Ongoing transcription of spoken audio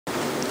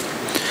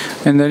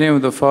In the name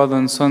of the Father,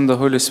 and Son, the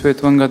Holy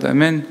Spirit, one God,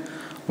 Amen.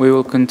 We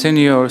will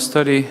continue our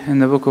study in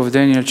the book of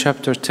Daniel,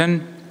 chapter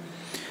 10.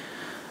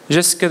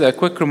 Just get a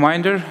quick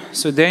reminder.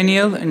 So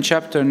Daniel, in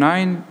chapter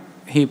 9,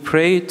 he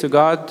prayed to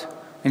God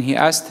and he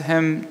asked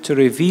him to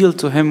reveal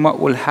to him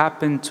what will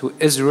happen to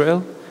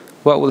Israel,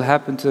 what will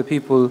happen to the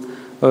people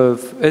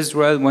of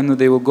Israel when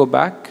they will go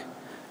back.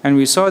 And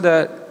we saw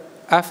that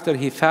after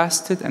he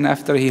fasted and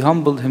after he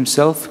humbled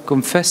himself,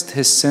 confessed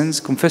the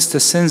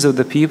sins of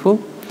the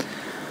people,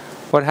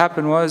 what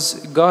happened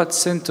was God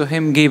sent to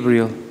him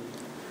Gabriel.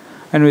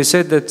 And we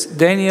said that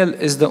Daniel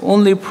is the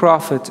only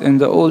prophet in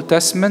the Old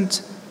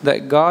Testament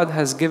that God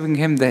has given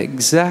him the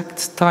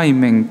exact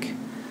timing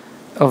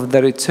of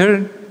the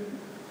return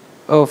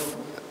of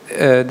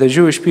the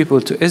Jewish people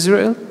to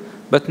Israel.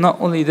 But not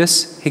only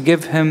this, he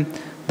gave him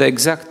the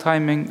exact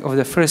timing of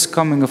the first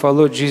coming of our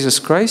Lord Jesus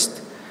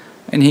Christ.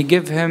 And he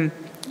gave him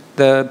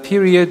the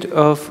period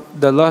of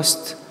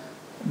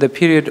the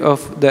period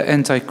of the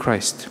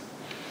Antichrist.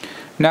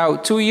 Now,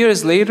 2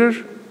 years later,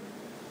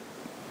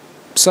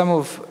 some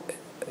of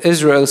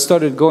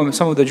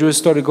the Jews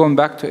started going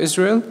back to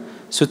Israel.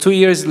 So 2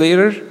 years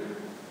later,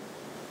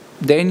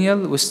 Daniel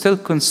was still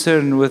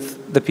concerned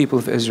with the people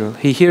of Israel.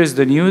 He hears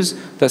the news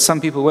that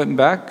some people went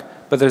back,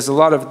 but there's a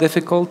lot of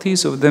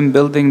difficulties of them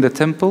building the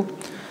temple.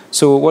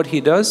 So what he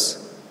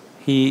does,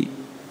 he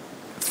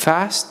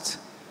fasts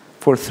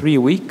for 3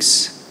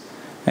 weeks.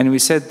 And we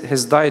said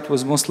his diet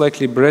was most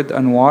likely bread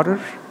and water.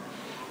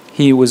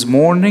 He was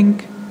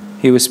mourning.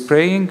 He was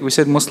praying. We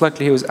said most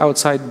likely he was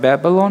outside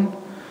Babylon.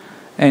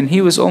 And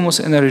he was almost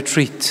in a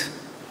retreat.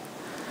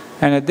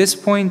 And at this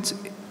point,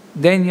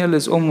 Daniel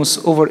is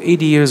almost over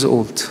 80 years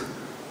old.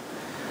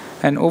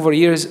 And over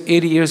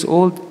 80 years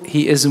old,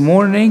 he is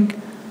mourning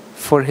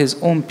for his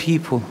own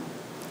people.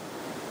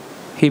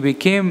 He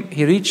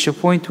reached a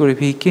point where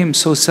he became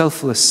so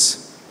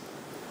selfless.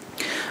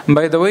 And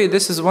by the way,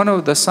 this is one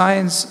of the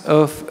signs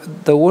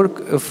of the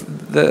work of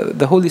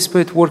the Holy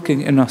Spirit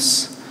working in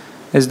us,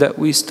 is that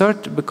we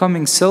start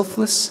becoming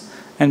selfless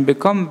and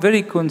become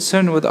very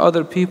concerned with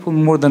other people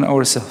more than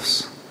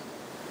ourselves.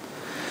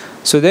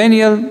 So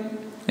Daniel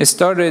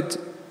started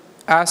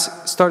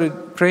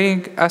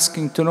praying,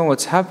 asking to know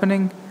what's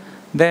happening.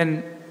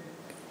 Then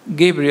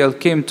Gabriel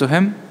came to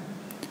him,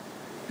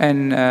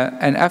 and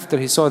after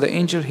he saw the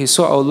angel, he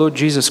saw our Lord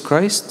Jesus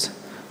Christ.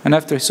 And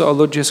after he saw our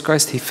Lord Jesus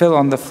Christ, he fell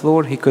on the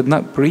floor. He could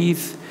not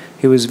breathe.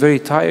 He was very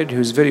tired. He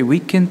was very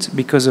weakened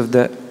because of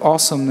the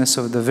awesomeness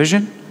of the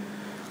vision.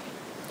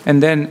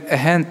 And then a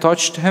hand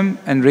touched him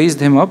and raised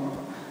him up.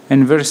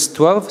 And verse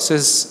 12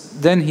 says,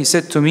 "Then he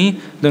said to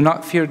me, 'Do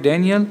not fear,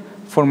 Daniel,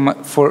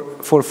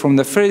 for from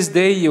the first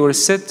day you were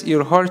set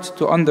your heart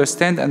to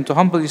understand and to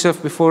humble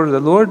yourself before the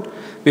Lord,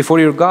 before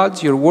your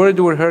gods. Your word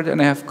were heard, and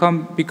I have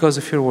come because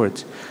of your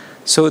word.'"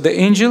 So the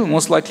angel,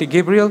 most likely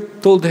Gabriel,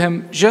 told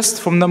him, just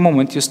from the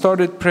moment you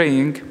started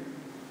praying,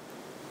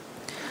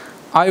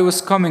 I was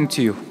coming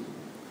to you.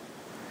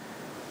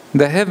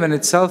 The heaven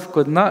itself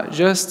could not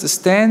just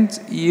stand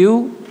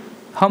you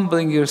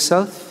humbling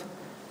yourself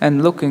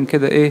and looking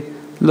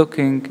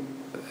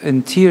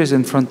in tears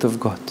in front of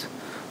God.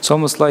 It's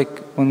almost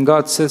like when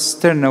God says,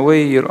 "Turn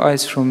away your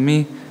eyes from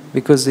me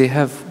because they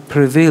have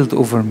prevailed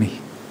over me."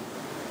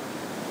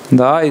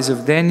 The eyes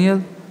of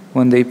Daniel,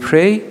 when they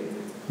pray,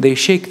 they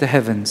shake the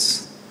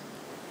heavens.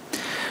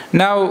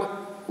 Now,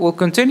 we'll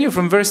continue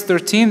from verse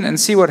 13 and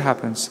see what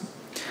happens.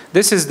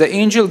 This is the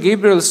angel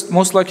Gabriel,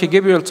 most likely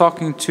Gabriel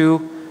talking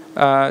to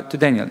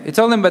Daniel. He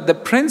told him, "But the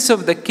prince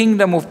of the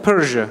kingdom of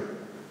Persia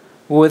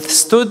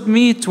withstood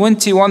me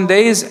 21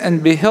 days,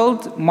 and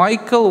beheld,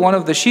 Michael, one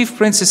of the chief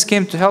princes,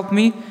 came to help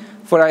me,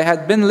 for I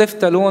had been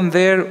left alone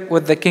there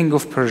with the king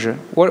of Persia."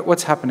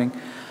 What's happening?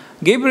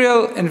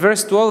 Gabriel, in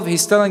verse 12,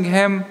 he's telling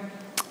him,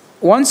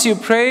 once you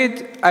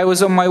prayed, I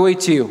was on my way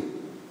to you.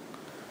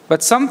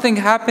 But something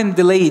happened,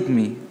 delayed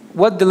me.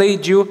 What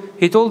delayed you?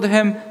 He told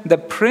him, the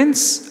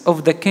prince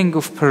of the king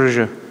of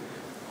Persia.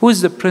 Who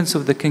is the prince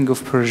of the king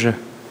of Persia?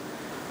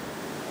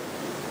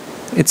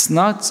 It's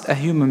not a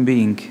human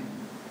being.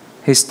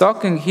 He's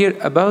talking here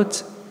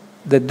about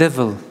the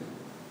devil.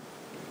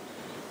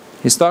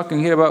 He's talking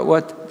here about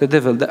what? The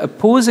devil. The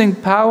opposing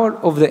power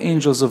of the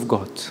angels of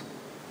God.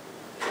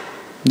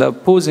 The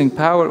opposing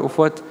power of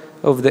what?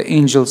 Of the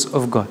angels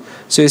of God.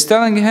 So he's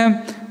telling him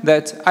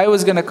that I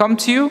was going to come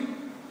to you,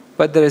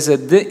 but there is a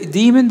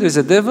demon, there is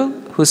a devil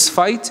who's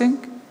fighting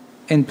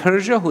in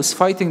Persia, who's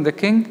fighting the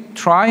king,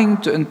 trying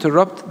to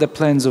interrupt the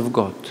plans of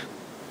God.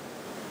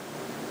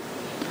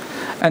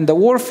 And the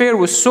warfare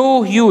was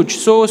so huge,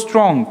 so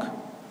strong,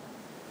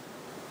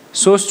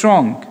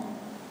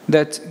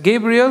 that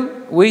Gabriel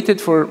waited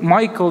for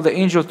Michael, the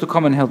angel, to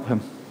come and help him.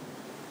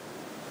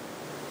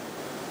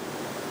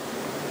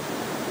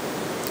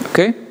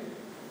 Okay?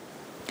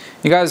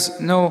 You guys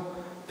know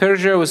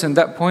Persia was in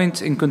that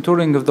point in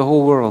controlling of the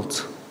whole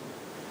world.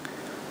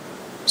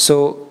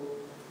 So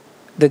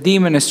the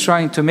demon is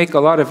trying to make a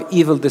lot of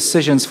evil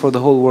decisions for the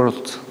whole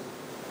world.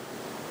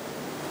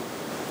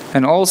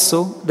 And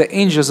also, the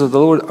angels of the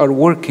Lord are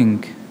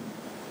working.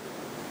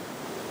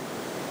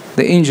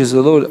 the angels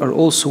of the Lord are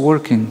also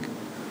working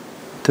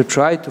to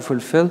try to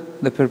fulfill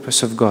the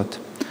purpose of God.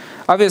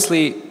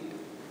 Obviously,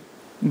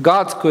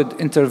 God could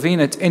intervene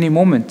at any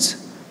moment,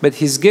 but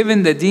He's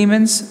given the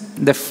demons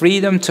the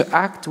freedom to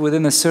act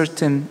within a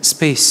certain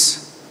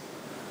space.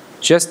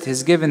 Just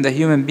He's given the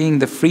human being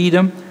the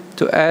freedom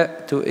to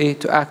act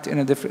in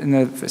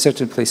a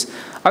certain place.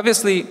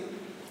 Obviously,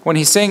 when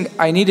He's saying,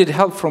 I needed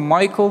help from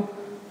Michael,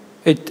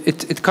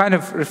 it kind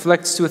of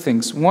reflects two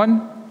things.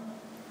 One,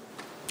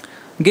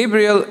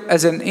 Gabriel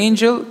as an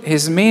angel,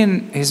 his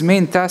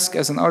main task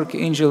as an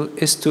archangel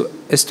is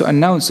to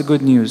announce the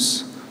good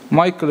news.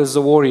 Michael is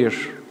the warrior,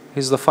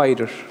 he's the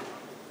fighter.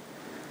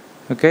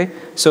 Okay?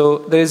 So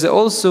there is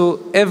also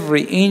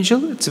every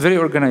angel, it's very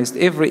organized.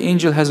 Every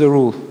angel has a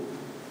rule.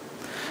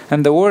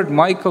 And the word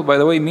Michael, by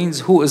the way,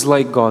 means who is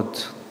like God.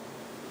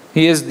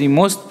 He is the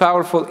most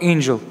powerful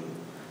angel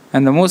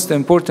and the most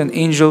important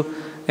angel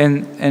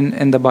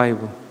in the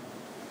Bible.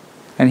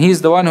 And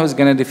he's the one who's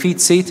going to defeat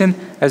Satan,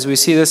 as we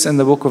see this in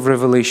the book of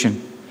Revelation.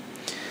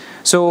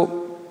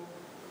 So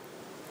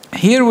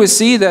here we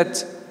see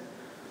that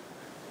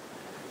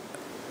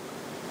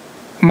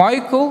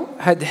Michael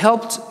had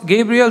helped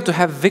Gabriel to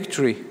have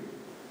victory.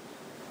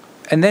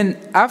 And then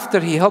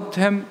after he helped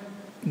him,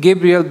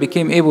 Gabriel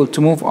became able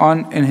to move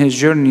on in his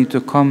journey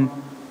to come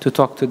to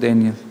talk to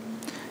Daniel.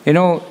 You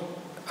know,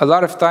 a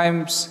lot of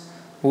times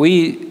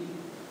we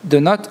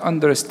do not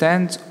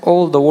understand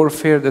all the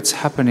warfare that's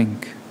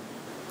happening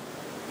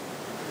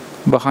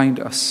behind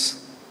us.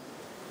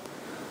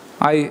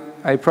 I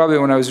probably,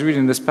 when I was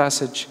reading this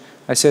passage,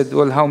 I said,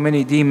 well, how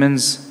many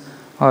demons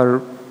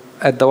are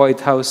at the White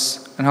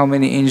House and how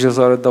many angels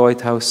are at the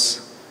White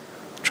House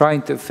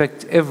trying to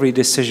affect every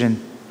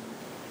decision?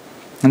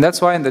 And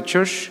that's why in the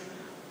church,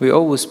 we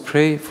always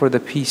pray for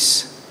the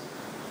peace.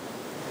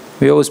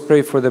 We always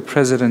pray for the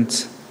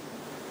president,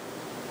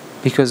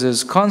 because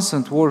there's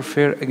constant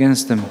warfare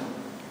against them.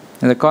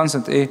 And the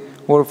constant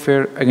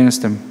warfare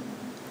against them.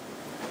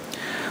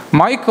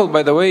 Michael,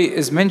 by the way,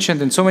 is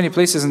mentioned in so many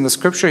places in the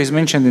scripture. He's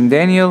mentioned in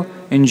Daniel,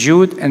 in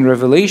Jude, and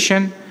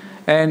Revelation.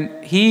 And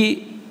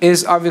he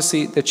is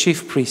obviously the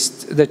chief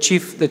priest,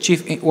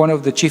 one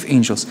of the chief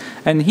angels.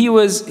 And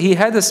he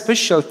had a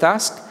special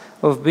task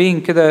of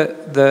being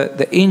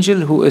the angel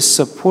who is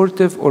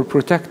supportive or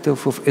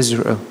protective of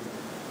Israel.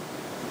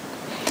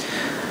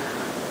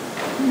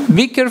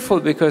 Be careful,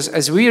 because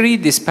as we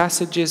read these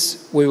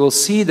passages, we will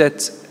see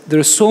that there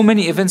are so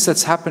many events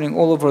that's happening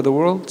all over the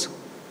world,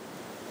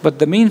 but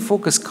the main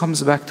focus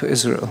comes back to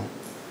Israel.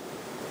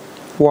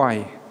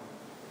 Why?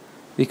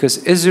 Because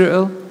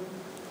Israel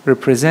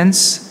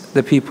represents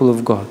the people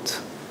of God.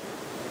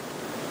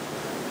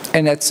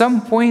 And at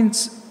some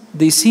point,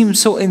 they seem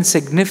so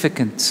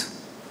insignificant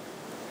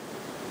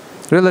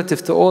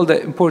relative to all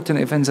the important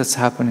events that's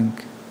happening.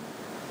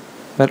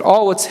 But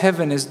all what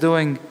heaven is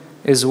doing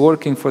is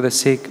working for the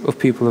sake of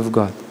people of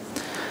God.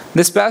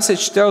 This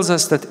passage tells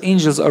us that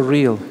angels are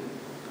real.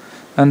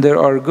 And there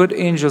are good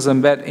angels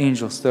and bad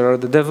angels. There are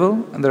the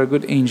devil and there are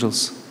good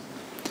angels.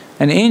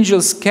 And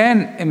angels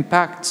can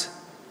impact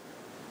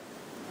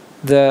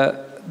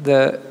the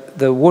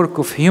work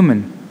of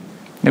human.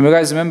 And you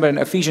guys remember in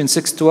Ephesians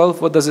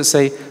 6:12, what does it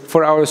say?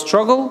 For our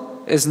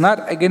struggle is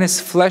not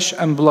against flesh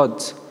and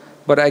blood,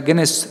 but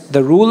against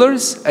the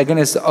rulers,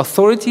 against the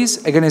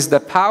authorities, against the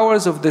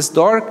powers of this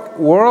dark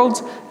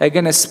world,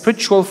 against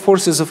spiritual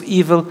forces of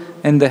evil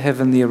in the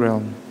heavenly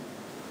realm.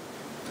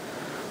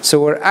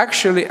 So our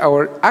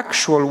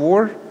actual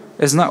war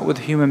is not with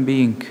human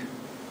being.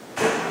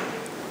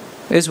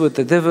 It's with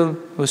the devil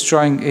who's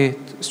trying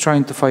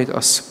to fight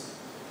us.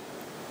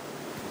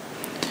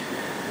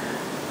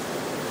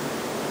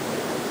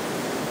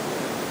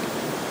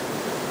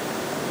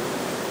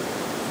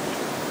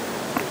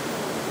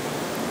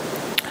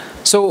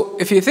 So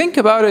if you think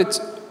about it,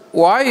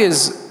 why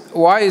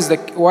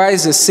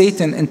is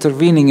Satan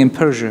intervening in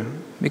Persia?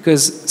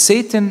 Because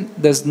Satan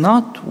does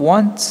not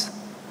want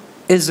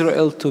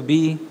Israel to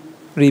be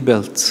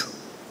rebuilt.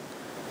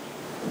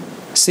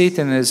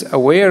 Satan is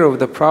aware of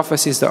the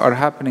prophecies that are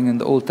happening in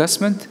the Old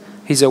Testament.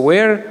 He's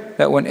aware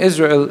that when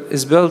Israel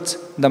is built,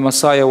 the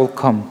Messiah will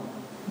come,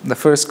 the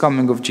first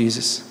coming of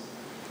Jesus.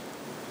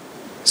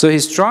 So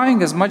he's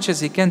trying as much as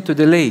he can to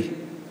delay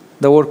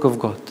the work of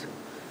God.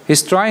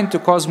 He's trying to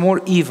cause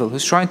more evil.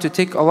 He's trying to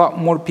take a lot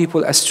more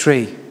people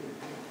astray.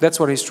 That's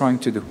what he's trying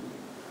to do.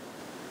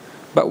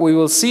 But we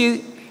will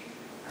see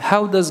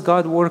how does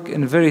God work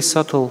in very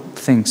subtle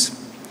things.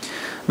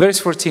 Verse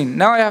 14.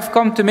 Now I have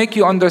come to make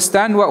you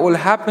understand what will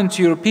happen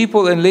to your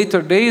people in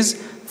later days,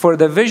 for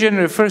the vision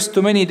refers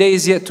to many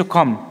days yet to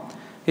come.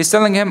 He's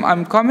telling him,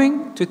 I'm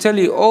coming to tell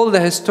you all the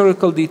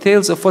historical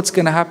details of what's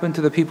going to happen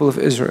to the people of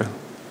Israel.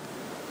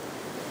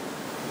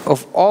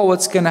 Of all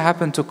what's going to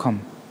happen to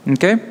come.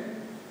 Okay?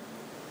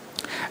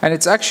 And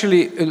it's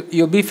actually,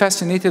 you'll be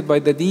fascinated by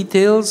the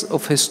details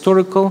of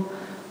historical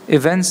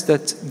events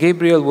that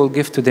Gabriel will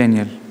give to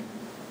Daniel.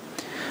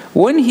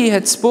 When he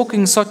had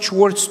spoken such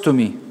words to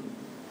me,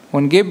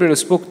 when Gabriel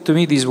spoke to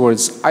me these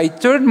words, I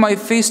turned my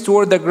face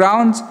toward the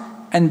ground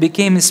and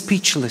became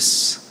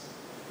speechless.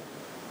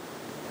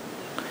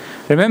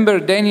 Remember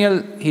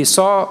Daniel, he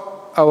saw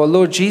our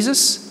Lord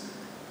Jesus.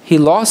 He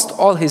lost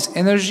all his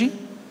energy.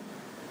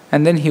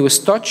 And then he was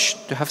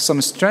touched to have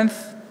some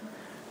strength.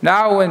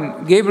 Now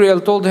when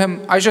Gabriel told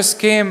him, I just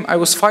came, I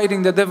was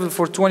fighting the devil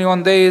for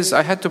 21 days.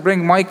 I had to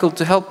bring Michael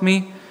to help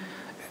me.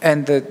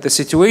 And the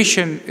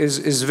situation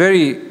is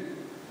very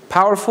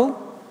powerful.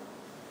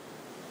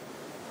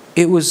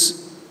 It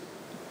was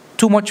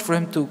too much for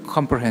him to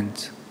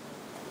comprehend.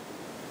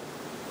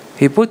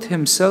 He put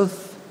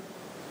himself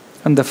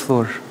on the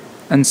floor.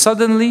 And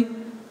suddenly,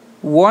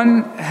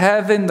 one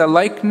having the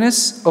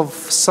likeness of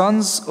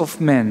sons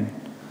of men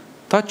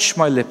touched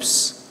my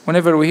lips.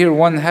 Whenever we hear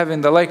one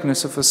having the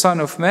likeness of a son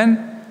of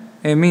man,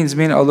 it means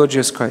me and our Lord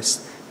Jesus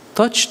Christ.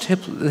 Touched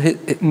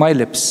my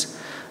lips.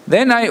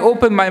 Then I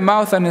opened my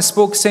mouth and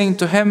spoke, saying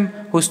to him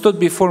who stood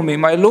before me,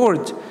 My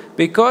Lord,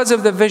 because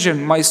of the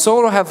vision, my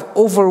sorrow have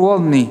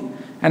overwhelmed me,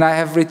 and I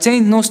have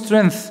retained no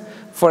strength.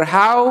 For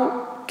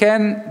how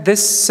can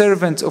this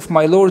servant of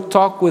my Lord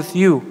talk with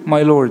you,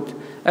 my Lord?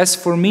 As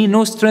for me,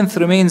 no strength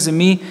remains in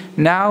me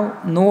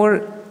now,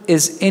 nor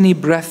is any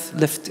breath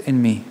left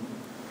in me.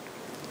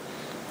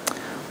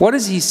 What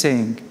is he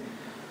saying?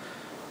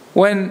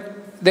 When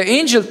the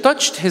angel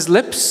touched his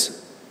lips,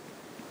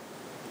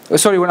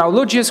 when our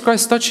Lord Jesus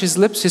Christ touched his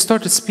lips, he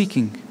started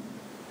speaking.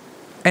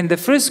 And the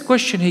first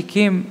question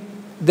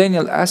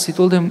Daniel asked, he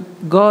told him,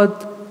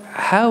 God,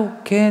 how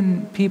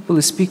can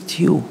people speak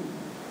to you?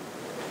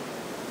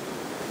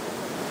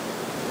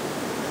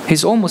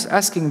 He's almost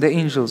asking the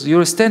angels,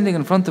 you're standing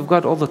in front of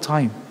God all the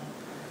time.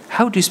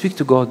 How do you speak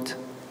to God?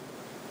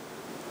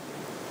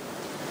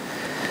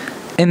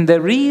 In the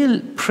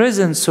real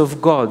presence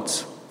of God,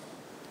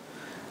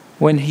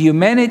 when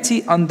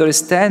humanity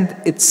understands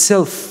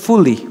itself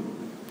fully,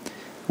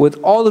 with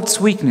all its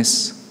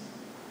weakness,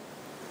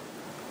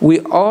 we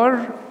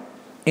are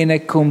in a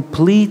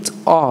complete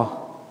awe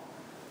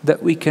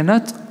that we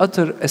cannot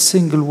utter a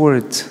single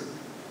word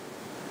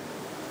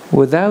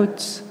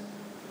without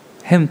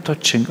Him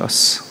touching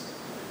us.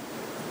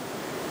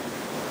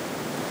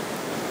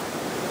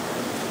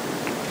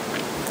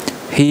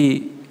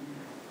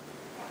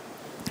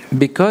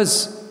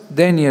 Because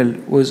Daniel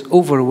was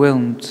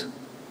overwhelmed,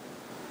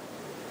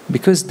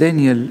 because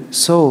Daniel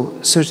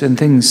saw certain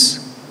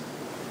things,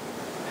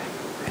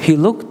 he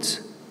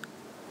looked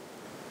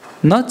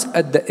not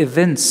at the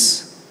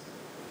events,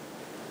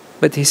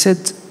 but he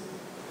said,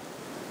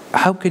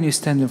 how can you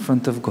stand in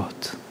front of God?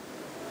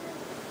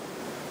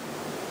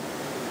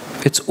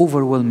 It's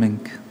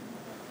overwhelming.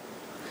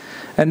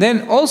 And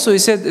then also he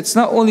said, it's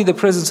not only the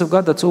presence of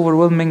God that's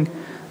overwhelming,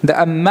 the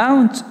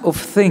amount of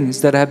things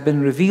that have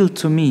been revealed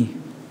to me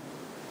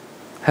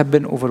have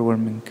been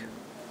overwhelming.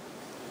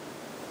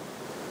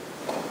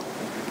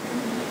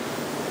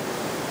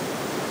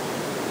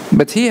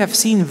 But he have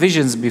seen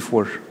visions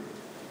before.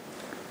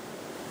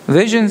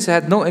 Visions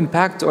had no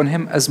impact on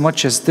him as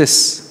much as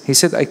this. He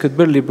said, I could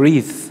barely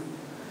breathe.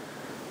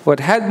 What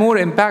had more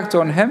impact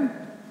on him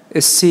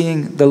is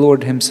seeing the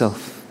Lord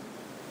Himself.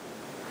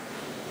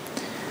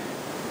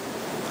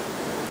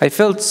 I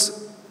felt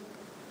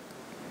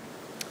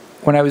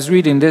when I was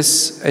reading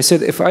this, I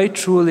said, if I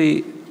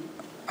truly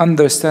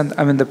understand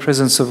I'm in the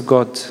presence of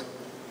God,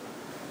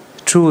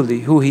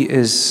 truly who He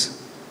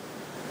is,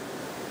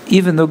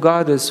 even though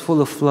God is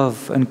full of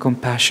love and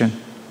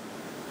compassion,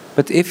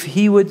 but if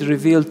He would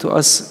reveal to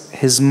us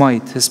His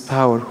might, His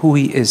power, who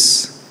He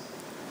is,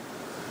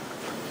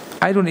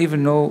 I don't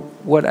even know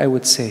what I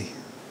would say.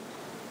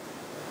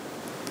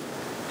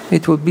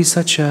 It will be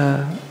such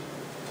a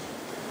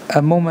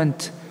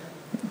moment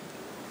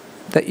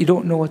that you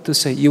don't know what to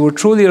say. You will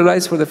truly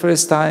realize for the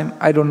first time,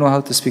 I don't know how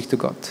to speak to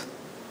God.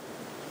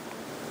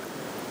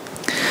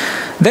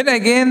 Then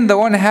again, the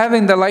one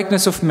having the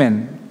likeness of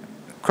men,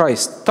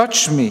 Christ,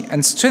 touched me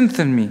and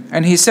strengthened me.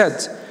 And He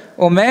said,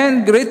 O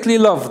man greatly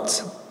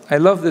loved. I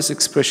love this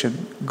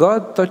expression.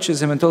 God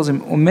touches him and tells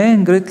him, O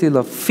man greatly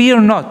loved, fear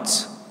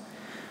not.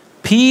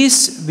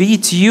 Peace be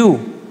to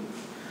you.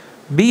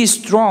 Be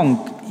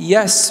strong.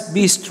 Yes,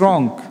 be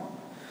strong.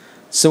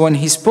 So when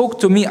He spoke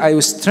to me, I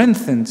was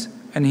strengthened.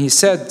 And He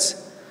said,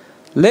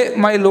 let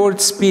my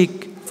Lord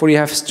speak, for you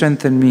have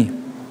strengthened me.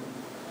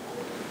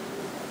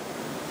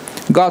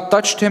 God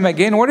touched him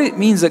again. What it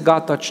means that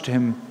God touched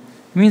him?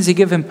 It means He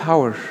gave him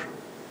power.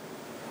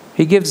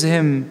 He gives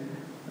him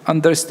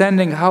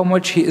understanding how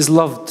much he is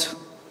loved.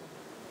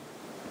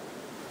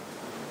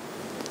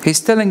 He's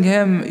telling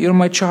him, you're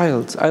my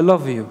child. I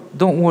love you.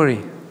 Don't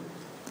worry.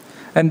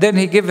 And then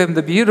He gave him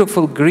the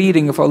beautiful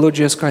greeting of our Lord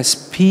Jesus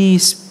Christ.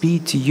 Peace be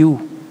to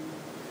you.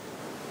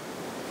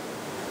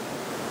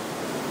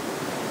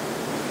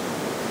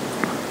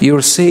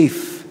 You're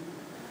safe.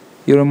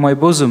 You're in my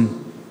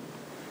bosom.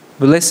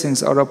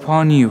 Blessings are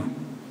upon you.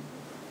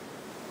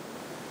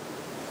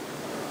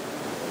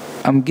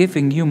 I'm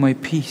giving you my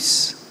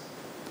peace.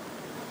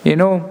 You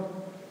know,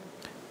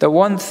 the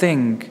one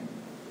thing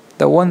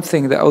that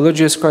our Lord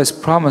Jesus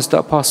Christ promised the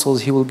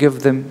apostles He will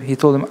give them, He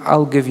told them,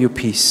 I'll give you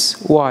peace.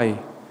 Why?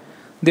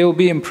 They will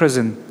be in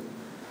prison.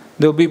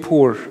 They'll be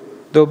poor.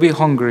 They'll be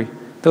hungry.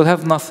 They'll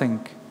have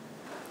nothing.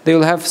 They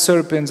will have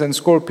serpents and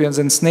scorpions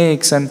and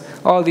snakes and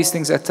all these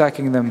things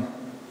attacking them.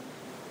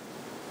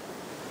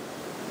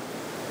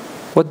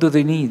 What do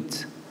they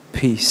need?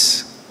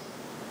 Peace.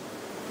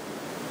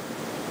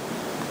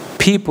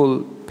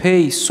 People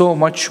pay so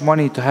much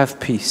money to have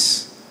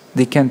peace.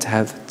 They can't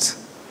have it.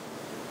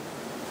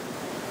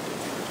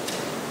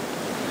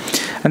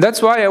 And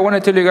that's why I want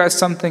to tell you guys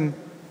something.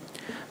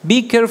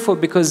 Be careful,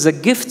 because the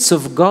gifts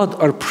of God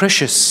are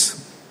precious.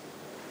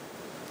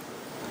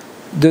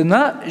 Do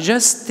not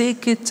just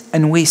take it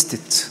and waste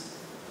it.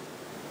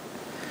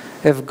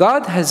 If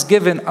God has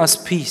given us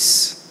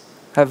peace,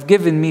 have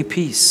given me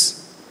peace,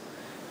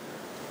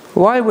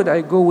 why would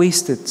I go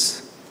waste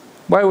it?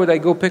 Why would I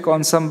go pick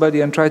on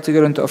somebody and try to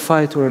get into a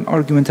fight or an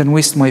argument and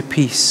waste my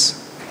peace?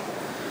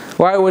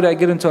 Why would I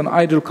get into an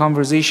idle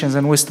conversations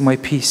and waste my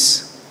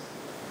peace?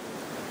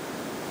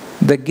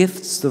 The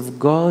gifts of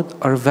God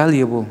are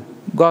valuable.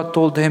 God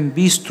told him,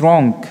 be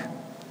strong.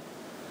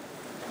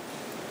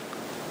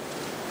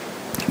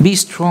 Be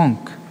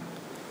strong.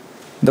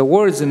 The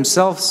words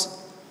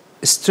themselves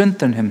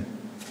strengthen him.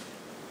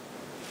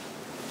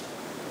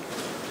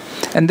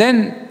 And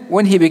then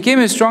when he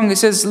became strong, he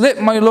says,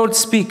 let my Lord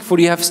speak, for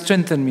you have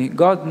strengthened me.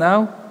 God,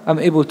 now I'm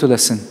able to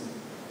listen.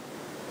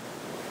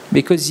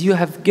 Because you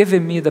have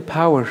given me the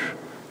power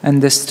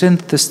and the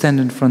strength to stand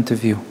in front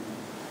of you.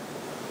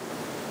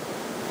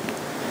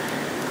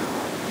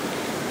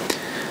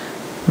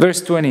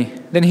 Verse 20,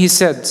 then he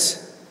said,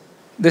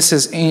 this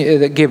is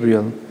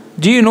Gabriel,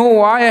 do you know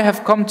why I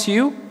have come to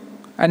you?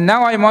 And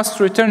now I must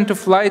return to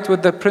flight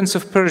with the prince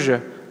of Persia.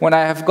 When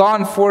I have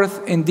gone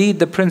forth, indeed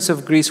the prince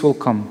of Greece will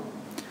come.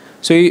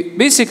 So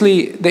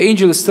basically, the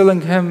angel is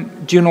telling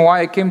him, do you know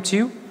why I came to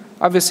you?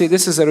 Obviously,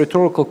 this is a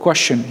rhetorical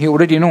question. He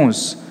already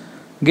knows.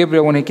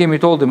 Gabriel, when he came, he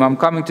told him, I'm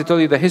coming to tell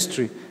you the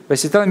history.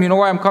 But he's telling him, you know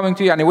why I'm coming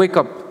to you? And he wake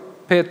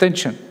up, pay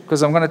attention,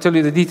 because I'm going to tell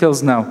you the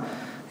details now.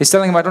 He's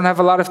telling him, I don't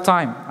have a lot of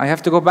time. I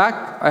have to go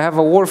back. I have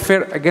a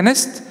warfare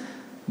against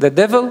the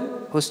devil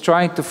who's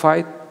trying to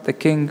fight the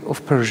king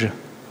of Persia.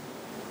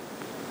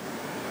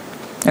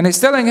 And he's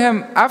telling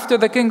him, after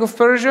the king of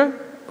Persia,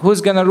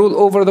 who's going to rule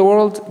over the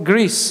world?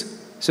 Greece.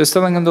 So he's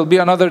telling him there'll be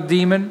another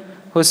demon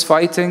who's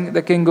fighting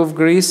the king of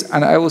Greece,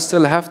 and I will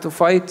still have to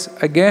fight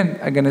again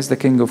against the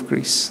king of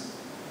Greece.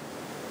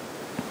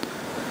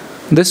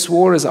 This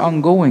war is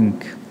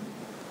ongoing.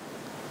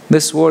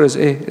 This war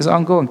is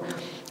ongoing.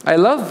 I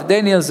love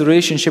Daniel's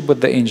relationship with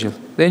the angel.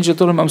 The angel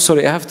told him, I'm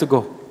sorry, I have to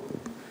go.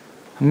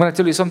 I'm going to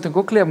tell you something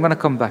quickly, I'm going to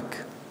come back.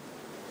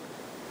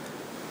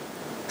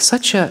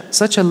 Such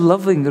a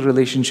loving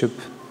relationship.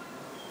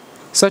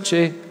 Such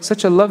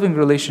a loving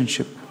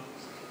relationship.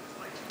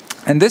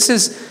 And this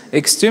is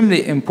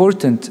extremely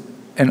important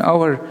in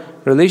our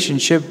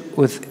relationship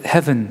with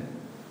heaven.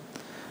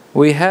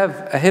 We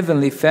have a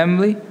heavenly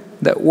family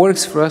that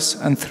works for us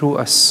and through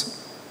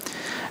us.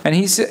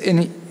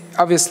 And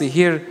obviously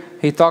here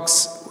he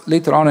talks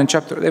later on in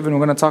chapter 11,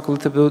 we're going to talk a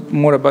little bit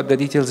more about the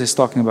details he's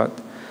talking about.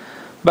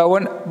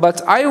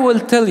 But I will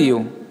tell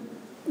you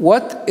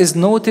what is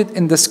noted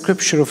in the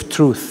scripture of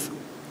truth.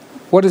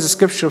 What is the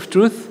scripture of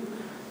truth?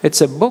 It's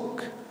a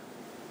book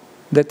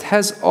that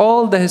has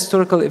all the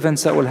historical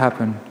events that will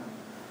happen.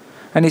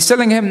 And he's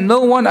telling him,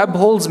 no one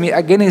upholds me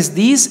against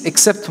these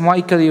except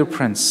Michael, your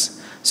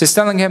prince. So he's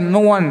telling him, no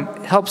one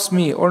helps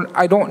me, or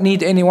I don't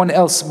need anyone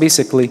else,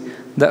 basically,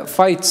 that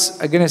fights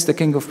against the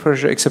king of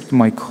Persia except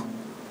Michael.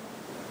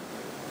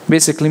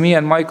 Basically, me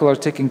and Michael are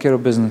taking care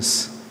of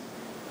business,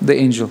 the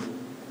angel.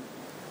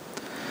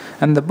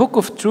 And the book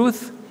of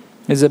truth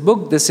is a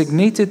book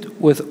designated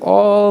with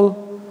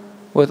all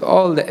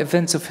the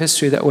events of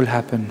history that will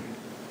happen.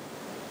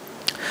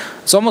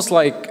 It's almost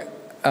like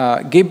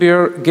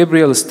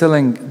Gabriel is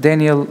telling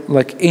Daniel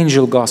like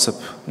angel gossip.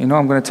 I'm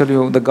going to tell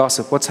you the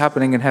gossip, what's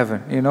happening in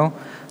heaven.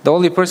 The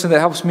only person that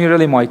helps me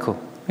really Michael.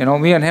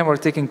 Me and him are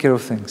taking care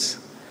of things.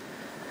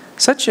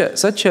 Such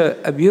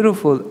a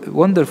beautiful,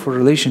 wonderful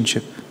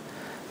relationship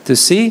to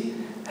see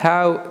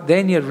how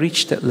Daniel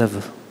reached that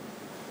level.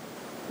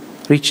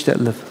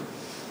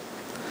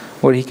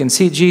 Where he can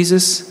see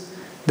Jesus,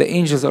 the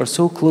angels are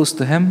so close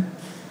to him.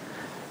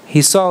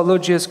 He saw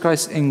Lord Jesus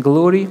Christ in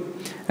glory.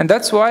 And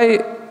that's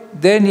why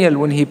Daniel,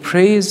 when he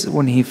prays,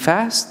 when he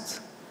fasts,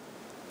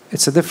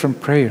 it's a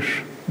different prayer,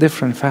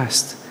 different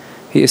fast.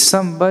 He is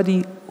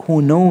somebody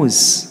who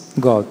knows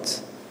God.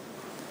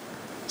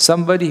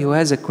 Somebody who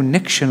has a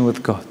connection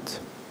with God.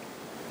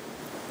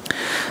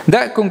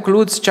 That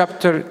concludes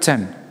chapter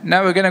 10.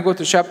 Now we're going to go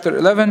to chapter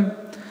 11.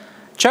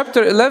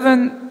 Chapter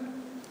 11,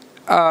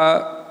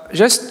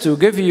 just to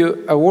give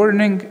you a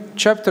warning,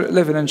 chapter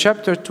 11 and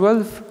chapter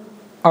 12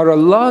 are a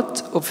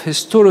lot of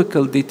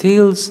historical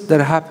details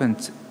that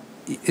happened.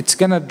 It's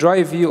going to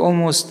drive you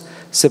almost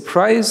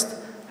surprised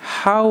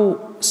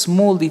how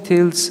small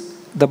details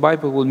the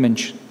Bible will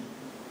mention.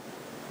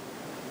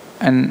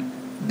 And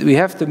we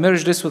have to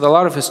merge this with a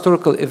lot of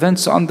historical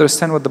events to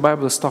understand what the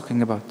Bible is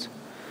talking about.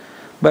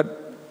 But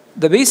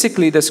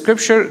basically the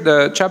scripture,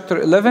 the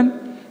chapter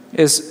 11,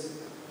 is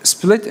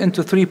split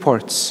into 3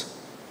 parts.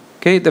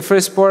 Okay, the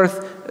first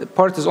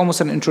part is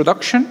almost an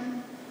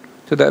introduction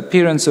to the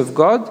appearance of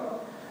God.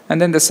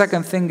 And then the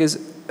second thing is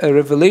a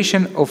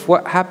revelation of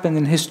what happened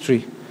in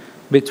history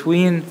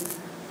between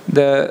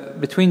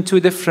two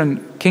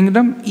different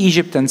kingdoms,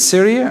 Egypt and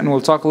Syria, and we'll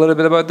talk a little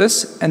bit about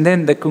this, and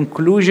then the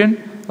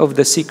conclusion of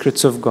the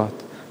secrets of God.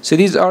 So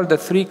these are the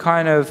three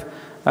kind of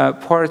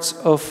parts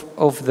of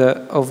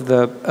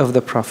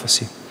the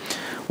prophecy.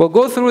 We'll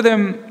go through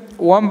them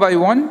one by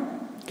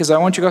one, because I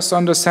want you guys to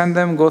understand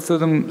them, go through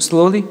them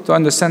slowly to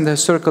understand the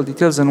historical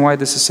details and why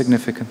this is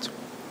significant.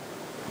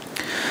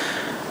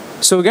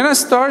 So we're going to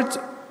start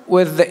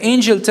with the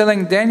angel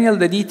telling Daniel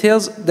the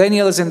details.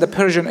 Daniel is in the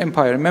Persian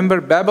Empire.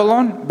 Remember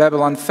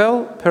Babylon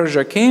fell,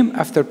 Persia came,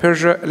 after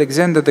Persia,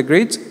 Alexander the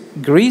Great,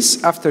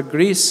 Greece, after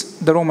Greece,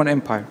 the Roman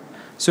Empire.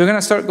 So we're going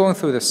to start going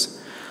through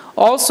this.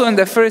 Also in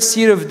the first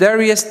year of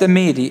Darius the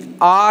Mede,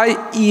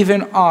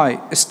 even I,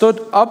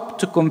 stood up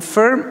to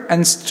confirm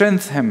and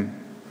strengthen him.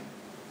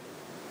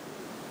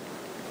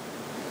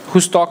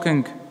 Who's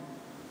talking?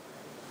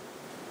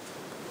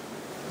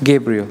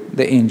 Gabriel,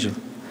 the angel.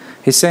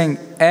 He's saying,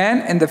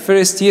 and in the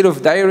first year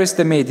of Darius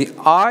the Mede,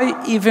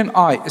 even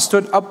I,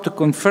 stood up to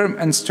confirm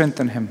and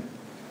strengthen him.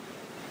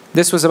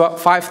 This was about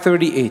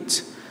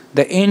 538.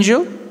 The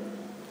angel,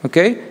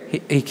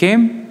 okay, he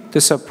came to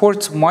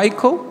support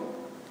Michael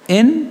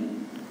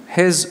in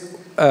his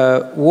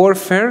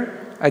warfare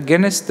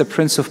against the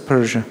prince of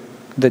Persia,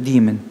 the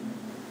demon.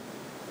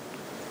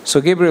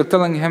 So Gabriel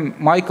telling him,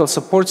 Michael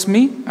supports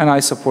me and I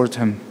support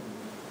him.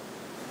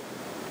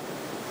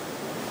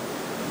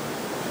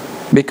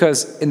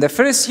 Because in the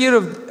first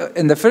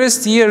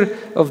year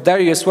of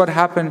Darius, what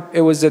happened?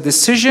 It was a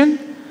decision,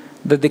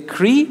 the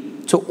decree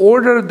to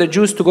order the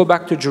Jews to go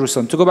back to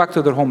Jerusalem, to go back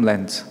to their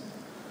homeland.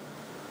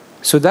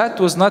 So that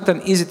was not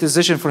an easy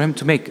decision for him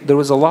to make. There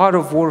was a lot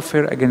of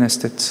warfare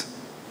against it.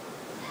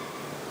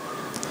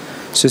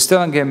 So he's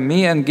telling him,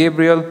 me and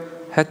Gabriel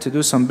had to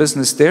do some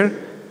business there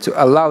to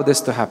allow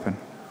this to happen.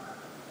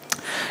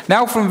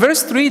 Now from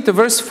verse 3 to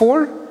verse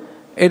 4,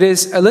 it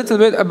is a little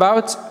bit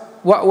about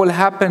what will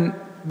happen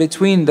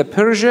between the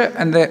Persia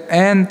and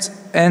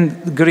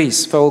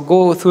Greece. So we'll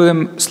go through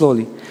them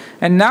slowly.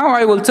 And now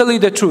I will tell you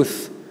the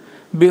truth.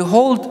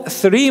 Behold,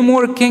 3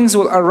 more kings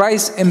will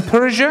arise in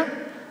Persia,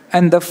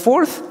 and the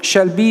 4th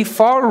shall be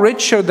far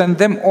richer than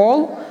them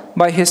all.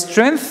 By his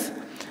strength,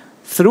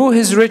 through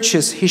his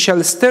riches, he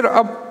shall stir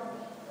up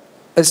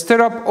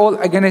all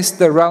against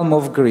the realm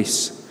of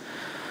Greece.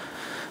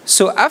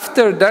 So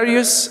after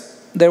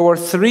Darius, there were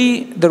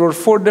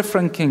 4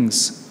 different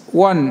kings.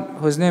 One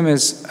whose name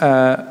is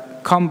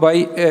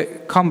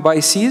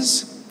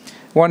Cambyses,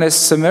 one is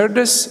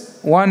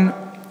Semerdis, one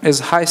is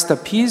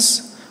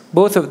Hystaspes,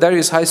 both of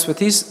Darius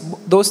Hystaspes.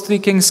 Those 3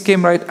 kings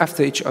came right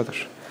after each other.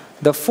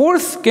 The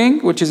 4th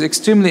king, which is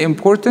extremely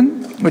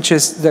important, which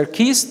is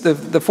Xerxes,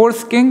 the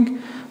 4th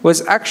king,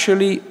 was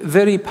actually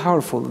very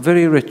powerful,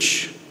 very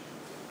rich.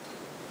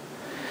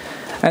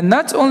 And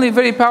not only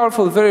very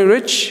powerful, very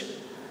rich,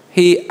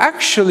 he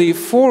actually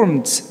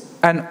formed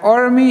an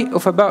army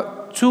of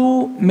about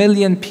 2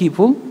 million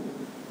people,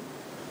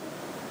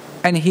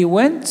 and he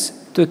went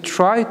to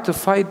try to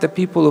fight the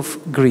people of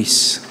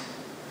Greece.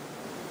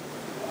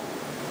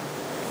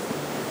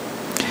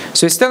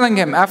 So he's telling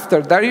him,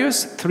 after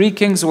Darius, 3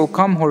 kings will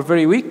come who are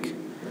very weak,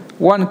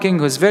 1 king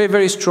who is very,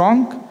 very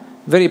strong,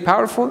 very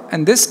powerful,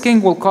 and this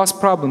king will cause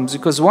problems,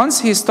 because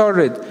once he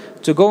started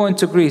to go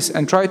into Greece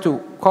and try to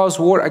cause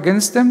war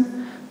against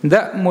them,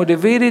 that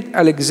motivated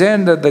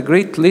Alexander the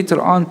Great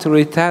later on to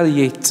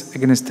retaliate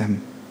against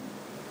him.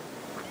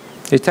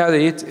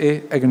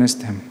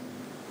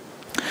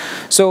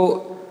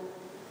 So,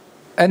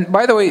 and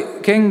by the way,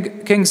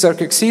 King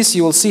Xerxes,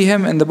 you will see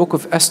him in the book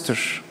of Esther.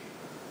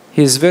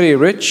 He is very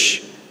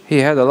rich. He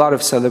had a lot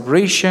of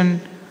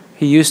celebration.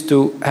 He used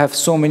to have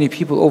so many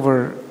people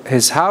over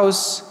his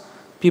house.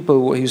 He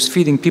was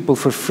feeding people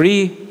for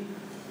free.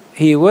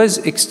 He was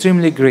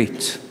extremely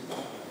great.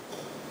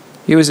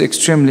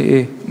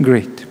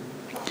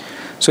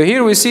 So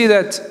here we see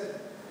that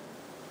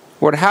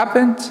what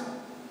happened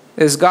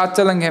is God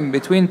telling him,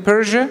 between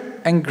Persia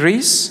and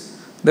Greece,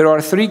 there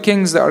are 3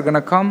 kings that are going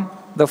to come.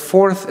 The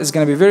 4th is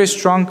going to be very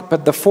strong,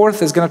 but the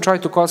 4th is going to try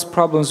to cause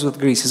problems with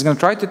Greece. He's going to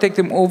try to take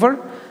them over,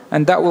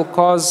 and that will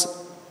cause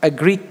a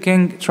Greek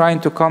king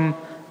trying to come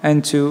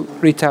and to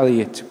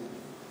retaliate.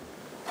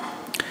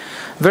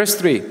 Verse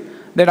 3,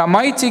 then a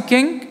mighty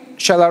king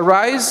shall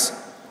arise,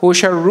 who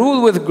shall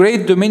rule with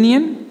great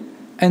dominion,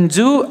 and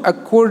do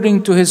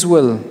according to his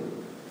will.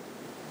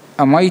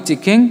 A mighty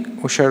king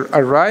who shall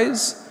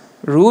arise,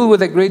 rule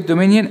with a great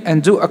dominion,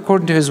 and do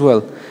according to his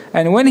will.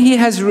 And when he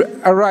has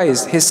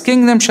arisen, his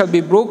kingdom shall be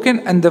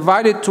broken and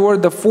divided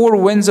toward the 4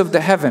 winds of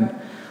the heaven,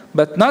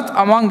 but not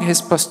among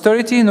his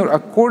posterity, nor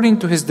according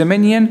to his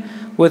dominion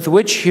with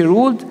which he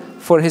ruled,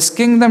 for his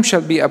kingdom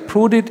shall be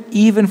uprooted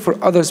even for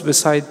others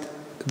beside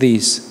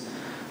these.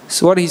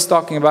 So what he's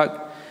talking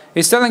about,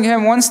 he's telling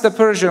him, once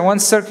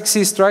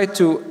Xerxes tried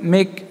to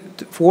make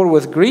war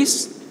with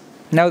Greece,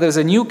 now there's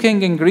a new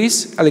king in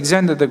Greece,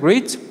 Alexander the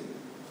Great.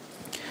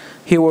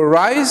 He will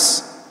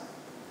rise,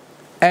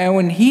 and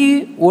when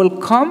he will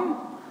come,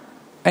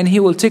 and he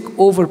will take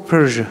over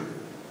Persia.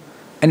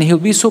 And he'll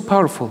be so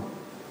powerful.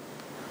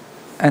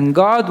 And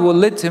God will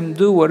let him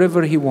do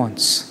whatever he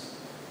wants.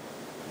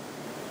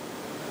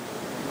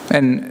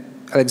 And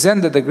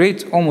Alexander the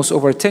Great, almost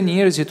over 10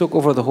 years, he took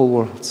over the whole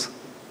world.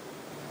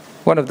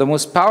 One of the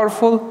most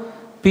powerful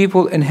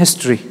people in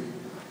history.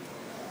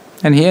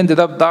 And he ended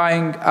up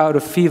dying out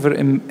of fever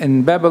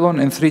in Babylon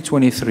in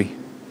 323.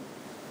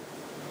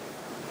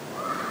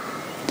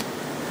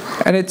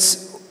 And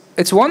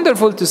it's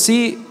wonderful to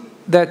see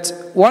that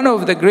one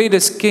of the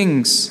greatest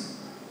kings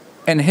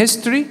in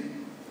history,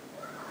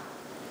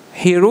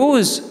 he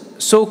rose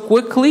so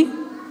quickly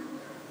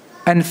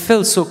and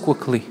fell so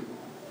quickly.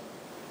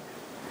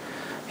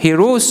 He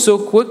rose so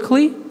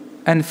quickly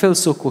and fell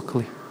so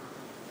quickly.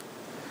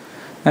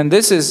 And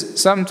this is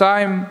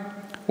sometimes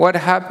what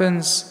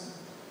happens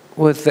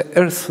with the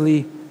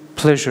earthly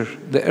pleasure,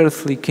 the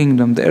earthly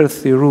kingdom, the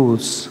earthly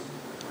rules.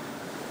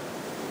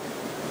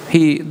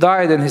 He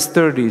died in his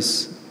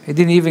 30s. He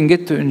didn't even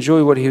get to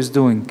enjoy what he was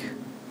doing.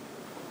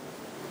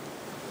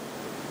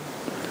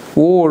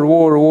 War,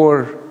 war,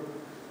 war.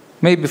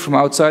 Maybe from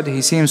outside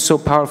he seems so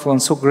powerful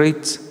and so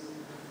great,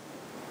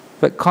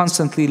 but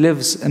constantly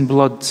lives in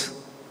blood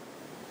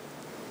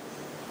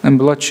and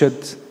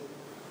bloodshed.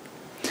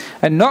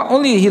 And not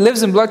only he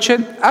lives in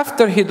bloodshed,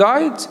 after he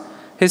died,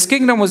 his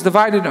kingdom was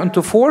divided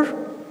into 4.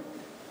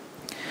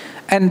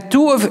 And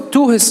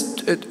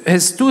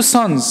his two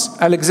sons,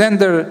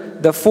 Alexander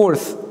the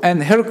Fourth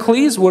and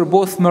Heracles, were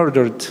both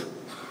murdered.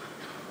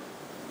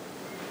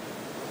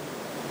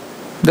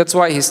 That's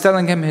why he's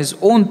telling him his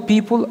own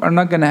people are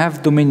not going to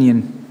have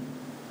dominion.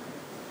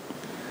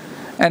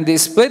 And they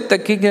split the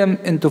kingdom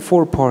into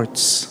 4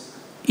 parts: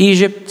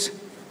 Egypt,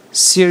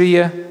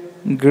 Syria,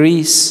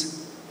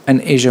 Greece,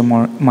 and Asia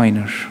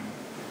Minor.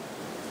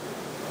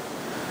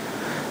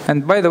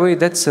 And by the way,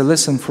 that's a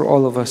lesson for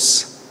all of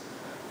us,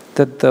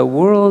 that the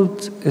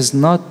world is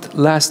not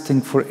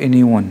lasting for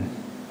anyone.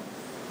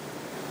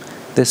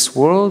 This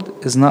world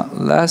is not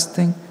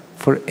lasting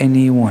for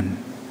anyone.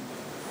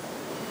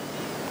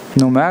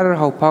 No matter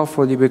how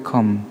powerful you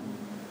become,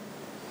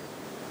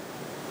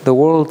 the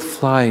world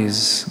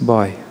flies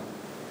by.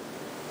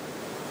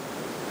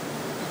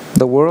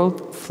 The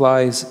world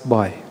flies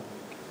by.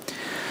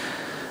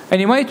 And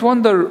you might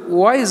wonder,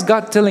 why is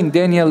God telling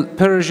Daniel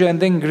Persia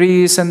and then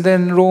Greece and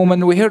then Rome?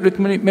 And we heard it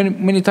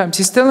many times.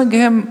 He's telling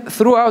him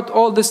throughout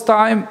all this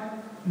time,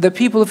 the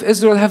people of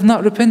Israel have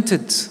not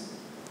repented.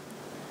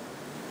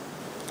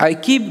 I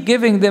keep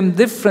giving them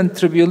different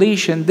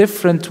tribulation,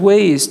 different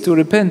ways to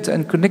repent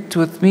and connect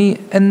with me,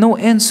 and no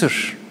answer.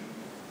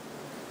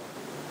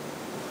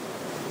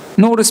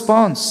 No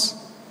response.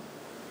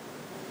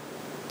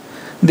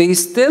 They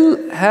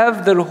still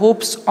have their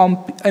hopes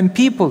on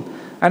people.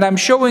 And I'm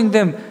showing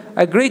them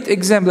a great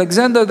example.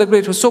 Alexander the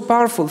Great was so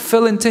powerful,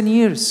 fell in 10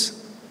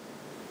 years.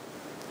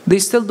 They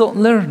still don't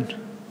learn.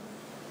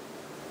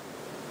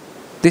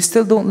 They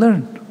still don't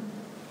learn.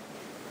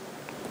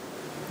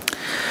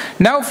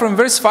 Now from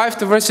verse 5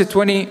 to verse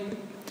 20,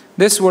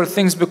 this is where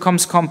things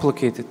becomes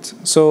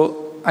complicated.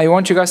 So I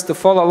want you guys to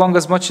follow along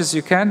as much as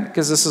you can,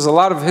 because this is a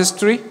lot of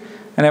history,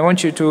 and I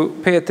want you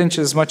to pay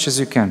attention as much as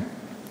you can.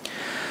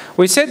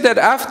 We said that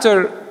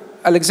after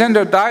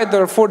Alexander died,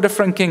 there are 4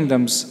 different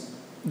kingdoms: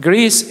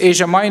 Greece,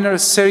 Asia Minor,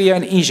 Syria,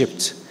 and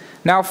Egypt.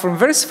 Now from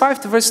verse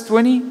 5 to verse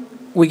 20,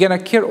 we're going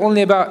to care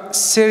only about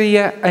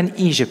Syria and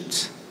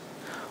Egypt.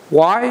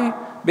 Why?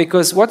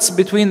 Because what's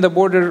between the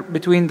border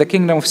between the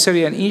kingdom of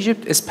Syria and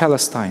Egypt is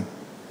Palestine,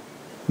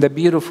 the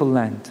beautiful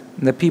land,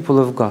 the people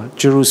of God,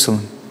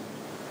 Jerusalem.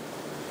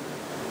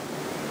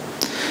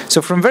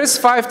 So from verse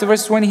 5 to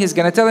verse 20, he's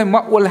going to tell him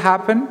what will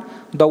happen,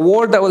 the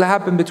war that will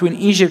happen between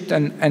Egypt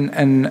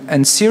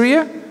and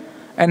Syria,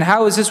 and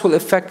how this will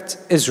affect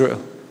Israel.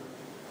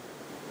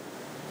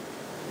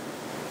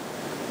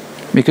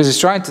 Because he's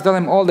trying to tell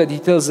him all the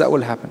details that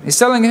will happen. He's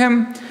telling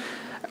him,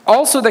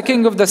 also the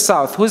king of the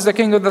south. Who's the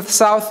king of the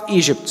south?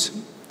 Egypt.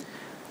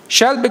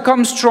 Shall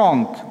become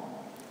strong,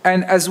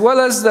 and as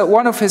well as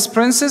one of his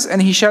princes,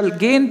 and he shall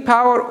gain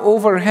power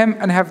over him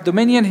and have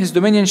dominion. His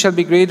dominion shall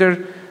be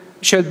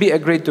a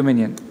great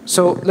dominion.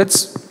 So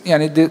let's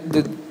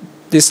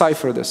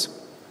decipher this.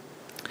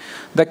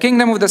 The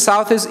kingdom of the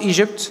south is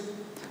Egypt.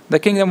 The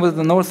kingdom of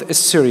the north is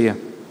Syria.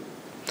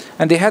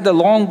 And they had a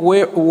long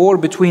war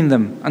between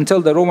them until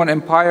the Roman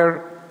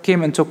Empire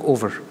came and took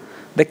over.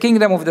 The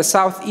kingdom of the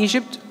south,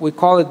 Egypt, we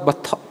call it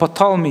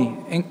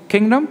Ptolemy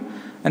kingdom,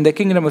 and the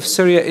kingdom of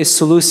Syria is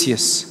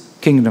Seleucus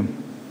kingdom.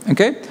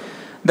 Okay?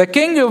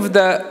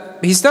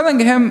 He's telling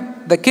him,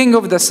 the king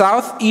of the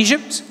south,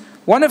 Egypt,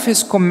 one of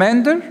his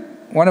commander,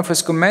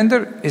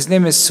 his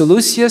name is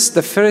Seleucus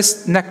the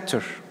First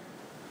Nectar.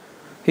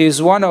 He is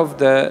one of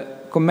the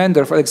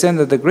commander of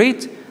Alexander the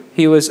Great.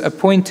 He was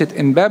appointed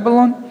in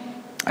Babylon,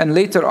 and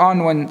later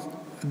on when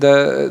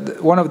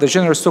one of the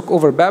generals took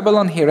over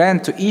Babylon, he ran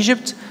to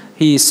Egypt.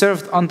 He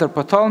served under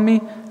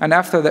Ptolemy, and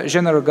after that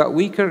general got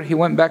weaker, he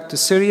went back to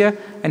Syria,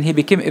 and he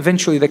became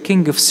eventually the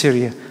king of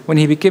Syria. When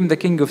he became the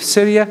king of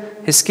Syria,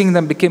 his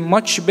kingdom became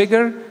much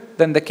bigger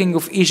than the king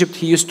of Egypt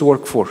he used to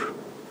work for.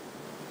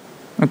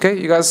 Okay,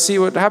 you guys see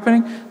what's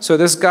happening? So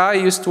this guy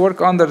used to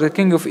work under the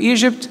king of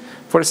Egypt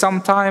for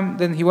some time.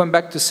 Then he went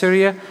back to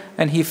Syria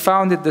and he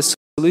founded the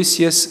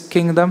Seleucus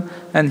kingdom,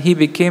 and he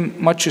became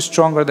much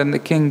stronger than the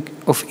king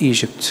of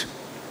Egypt.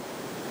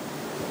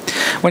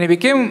 When he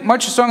became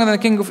much stronger than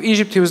the king of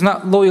Egypt, he was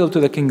not loyal to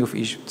the king of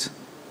Egypt.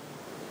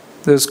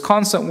 There's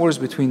constant wars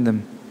between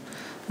them.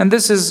 And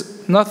this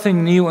is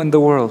nothing new in the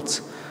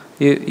world.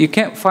 You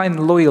can't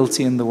find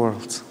loyalty in the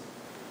world.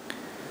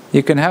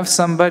 You can have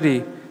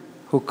somebody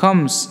who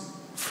comes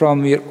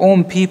from your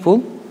own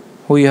people,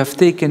 who you have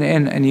taken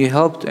in and you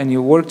helped and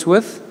you worked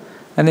with,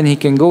 and then he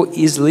can go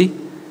easily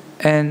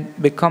and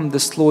become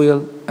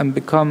disloyal and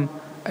become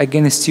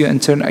against you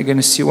and turn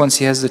against you once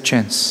he has the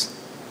chance.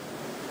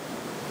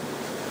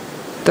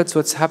 That's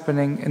what's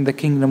happening in the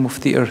kingdom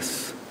of the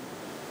earth.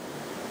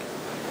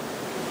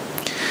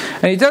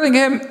 And he's telling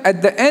him,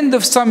 at the end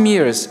of some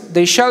years,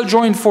 they shall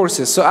join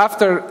forces. So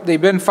after they've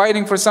been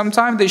fighting for some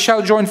time, they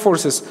shall join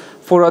forces.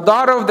 For a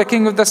daughter of the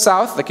king of the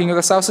south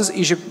is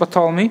Egypt,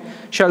 Ptolemy,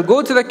 shall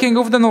go to the king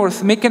of the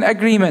north, make an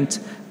agreement.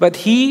 But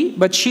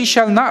she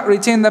shall not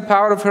retain the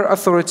power of her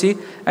authority,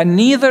 and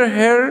neither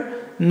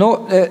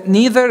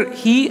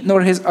he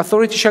nor his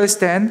authority shall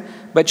stand,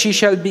 but she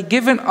shall be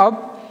given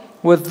up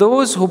with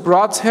those who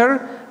brought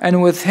her,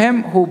 and with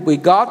him who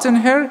begotten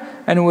her,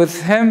 and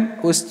with him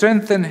who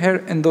strengthened her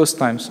in those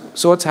times.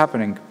 So what's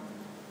happening?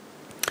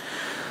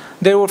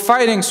 They were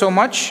fighting so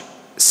much,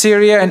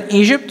 Syria and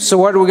Egypt. So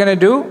what are we going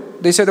to do?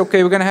 They said,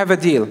 okay, we're going to have a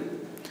deal.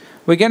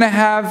 We're going to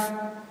have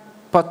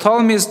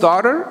Ptolemy's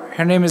daughter,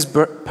 her name is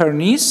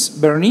Bernice.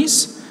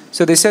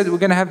 So they said, we're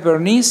going to have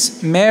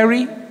Bernice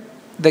marry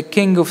the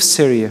king of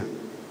Syria.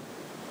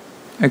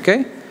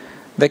 Okay?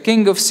 The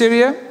king of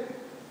Syria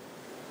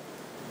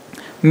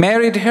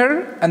married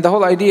her, and the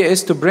whole idea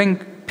is to bring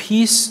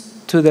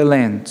peace to the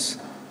land.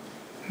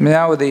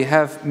 Now they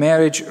have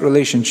marriage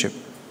relationship.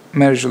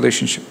 Now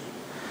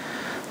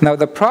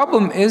the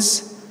problem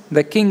is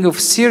the king of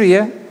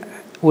Syria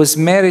was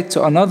married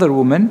to another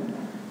woman.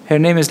 Her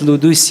name is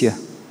Laodicea.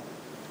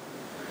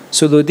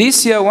 So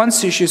Laodicea,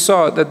 once she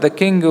saw that the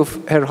king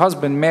of her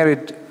husband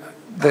married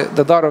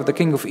the daughter of the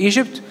king of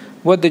Egypt,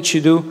 what did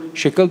she do?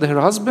 She killed her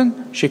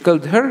husband, she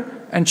killed her,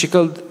 and she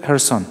killed her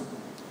son.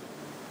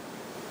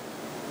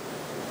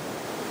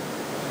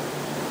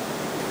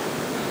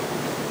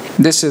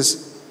 This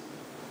is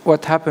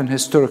what happened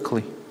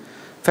historically.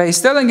 So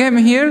he's telling him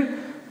here,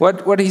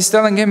 what he's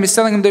telling him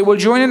they will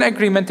join an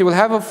agreement, they will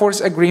have a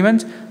forced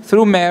agreement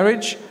through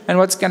marriage, and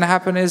what's going to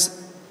happen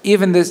is,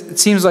 even this, it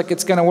seems like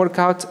it's going to work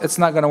out, it's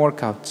not going to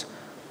work out.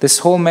 This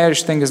whole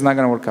marriage thing is not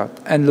going to work out.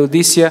 And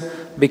Laodicea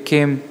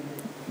became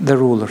the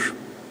ruler.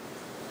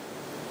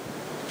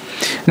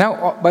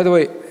 Now, by the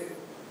way,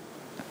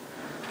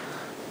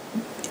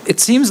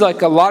 it seems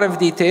like a lot of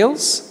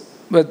details,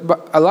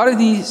 but a lot of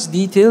these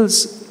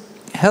details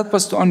help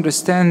us to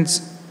understand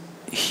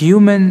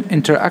human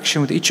interaction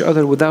with each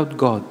other without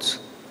God.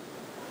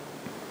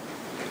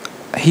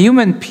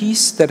 Human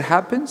peace that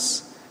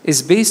happens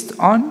is based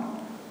on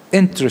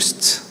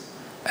interest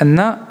and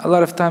not a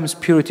lot of times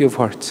purity of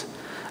heart.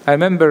 I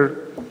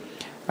remember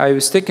I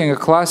was taking a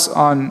class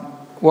on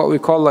what we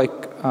call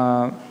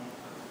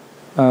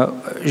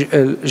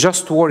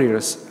just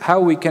warriors, how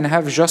we can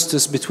have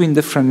justice between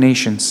different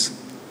nations.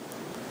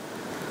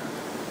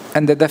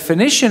 And the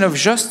definition of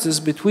justice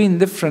between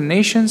different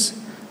nations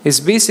is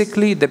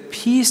basically the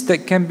peace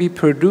that can be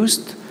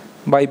produced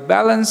by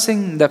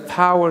balancing the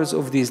powers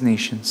of these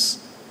nations.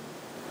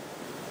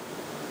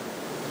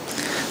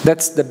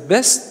 That's the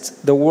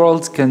best the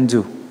world can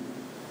do.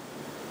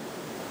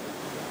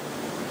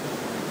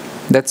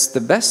 That's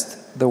the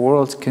best the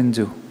world can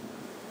do.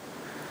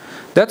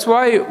 That's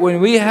why when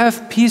we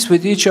have peace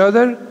with each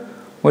other,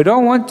 we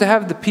don't want to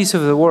have the peace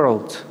of the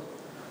world.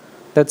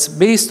 That's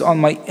based on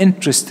my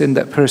interest in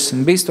that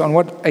person, based on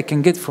what I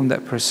can get from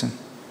that person.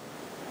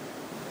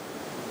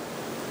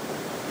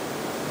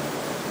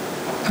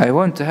 I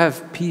want to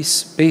have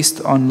peace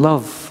based on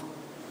love,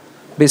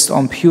 based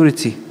on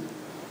purity.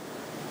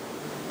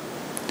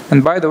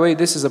 And by the way,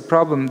 this is a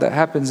problem that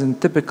happens in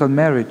typical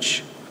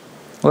marriage.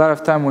 A lot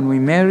of time when we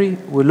marry,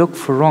 we look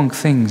for wrong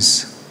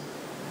things.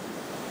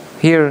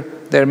 Here,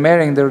 they're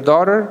marrying their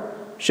daughter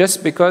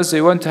just because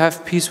they want to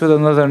have peace with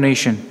another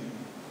nation.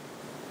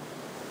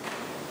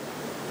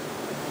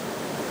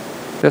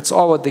 That's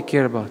all what they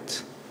care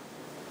about.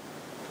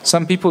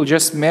 Some people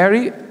just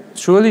marry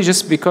truly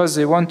just because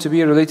they want to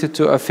be related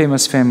to a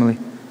famous family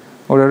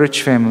or a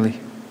rich family.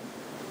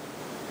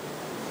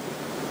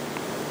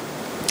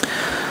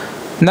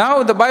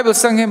 Now the Bible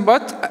is telling him,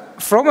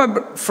 but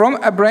from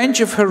a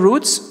branch of her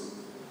roots,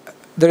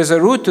 there is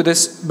a root to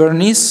this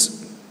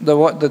Bernice, the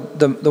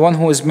one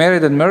who is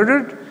married and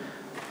murdered.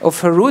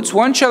 Of her roots,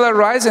 one shall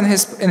arise in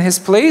his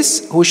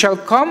place, who shall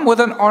come with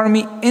an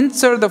army,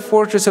 enter the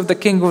fortress of the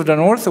king of the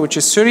north, which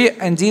is Syria,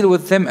 and deal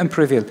with them and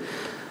prevail.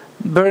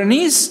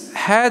 Bernice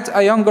had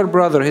a younger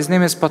brother. His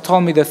name is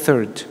Ptolemy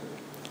III.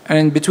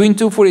 And between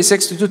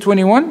 246 to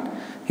 221,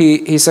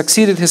 he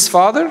succeeded his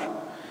father,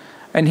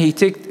 and he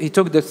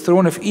took the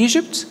throne of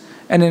Egypt.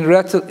 And in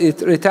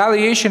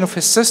retaliation of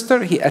his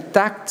sister, he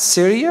attacked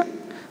Syria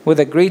with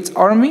a great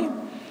army.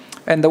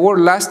 And the war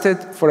lasted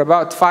for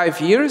about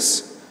 5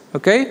 years.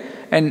 Okay?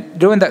 And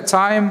during that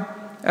time,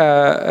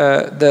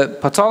 the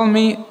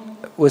Ptolemy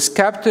was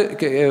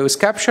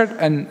captured,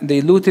 and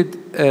they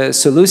looted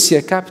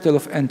Seleucia, capital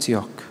of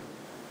Antioch.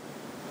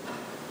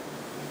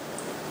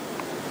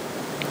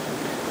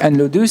 And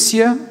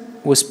Laodicea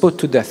was put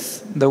to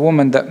death. The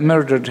woman that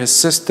murdered his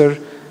sister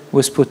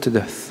was put to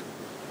death.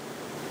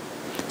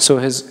 So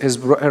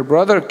her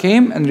brother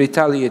came and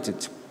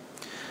retaliated.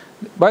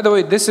 By the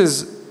way, this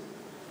is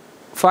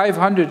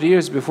 500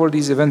 years before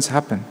these events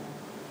happen.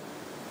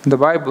 The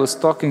Bible is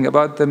talking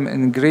about them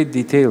in great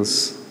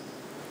details.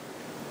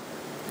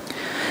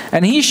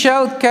 And he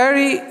shall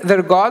carry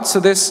their gods, so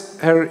this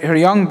her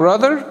young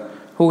brother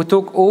who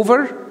took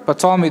over,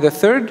 Ptolemy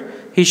III,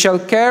 he shall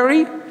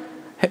carry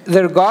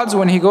their gods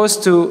when he goes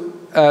to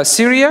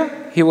Syria.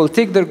 He will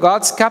take their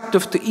gods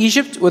captive to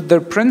Egypt with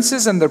their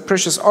princes and their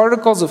precious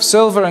articles of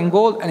silver and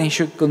gold, and he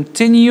should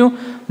continue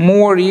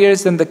more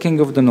years than the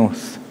king of the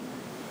north.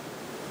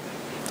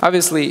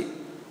 Obviously,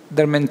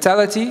 their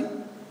mentality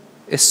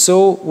is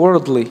so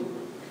worldly.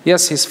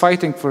 Yes, he's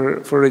fighting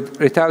for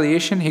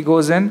retaliation. He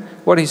goes in.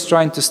 What he's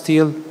trying to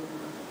steal?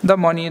 The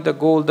money, the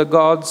gold, the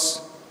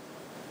gods.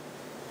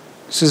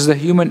 This is the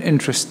human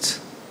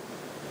interest.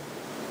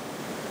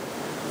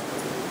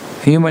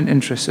 Human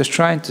interest is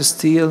trying to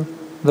steal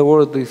the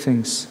worldly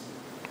things.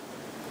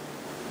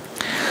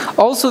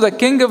 Also, the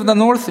king of the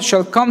north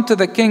shall come to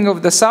the king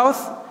of the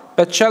south,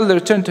 but shall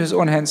return to his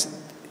own hands.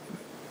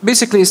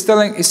 Basically,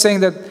 he's saying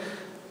that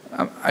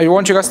I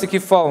want you guys to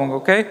keep following,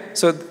 okay?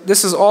 So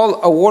this is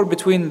all a war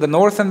between the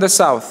north and the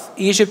south,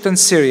 Egypt and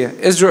Syria.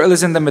 Israel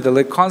is in the middle.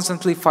 They're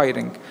constantly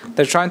fighting.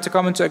 They're trying to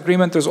come into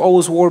agreement. There's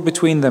always war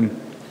between them.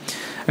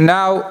 And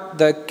now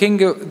the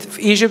king of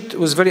Egypt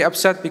was very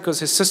upset because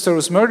his sister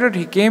was murdered.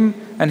 He came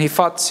and he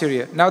fought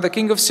Syria. Now the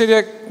king of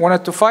Syria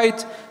wanted to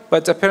fight,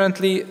 but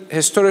apparently,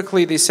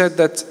 historically, they said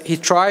that he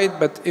tried,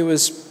 but it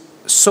was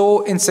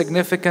so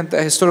insignificant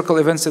that historical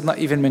events did not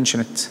even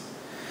mention it.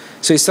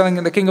 So he's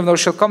telling the king of the north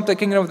shall come to the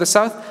kingdom of the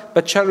south,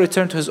 but shall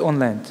return to his own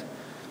land.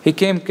 He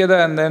came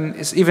kida, and then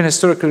even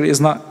historically is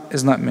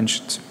not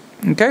mentioned.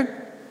 Okay?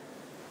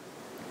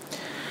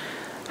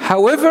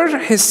 However,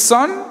 his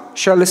son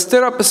shall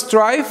stir up a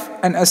strife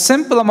and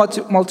assemble a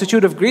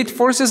multitude of great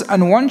forces,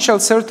 and one shall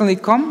certainly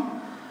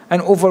come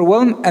and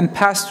overwhelm and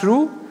pass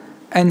through,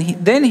 and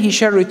then he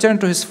shall return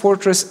to his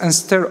fortress and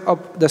stir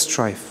up the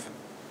strife.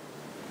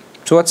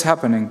 So what's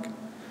happening?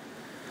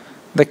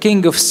 The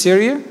king of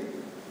Syria,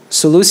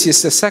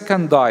 Seleucus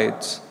II,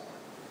 died.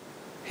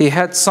 He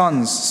had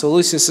sons,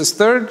 Seleucus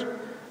III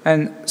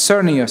and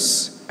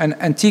Cyrenius and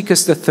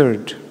Antiochus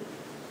III.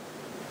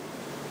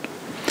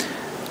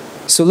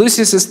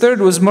 Seleucus III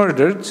was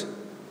murdered,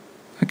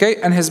 okay,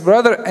 and his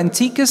brother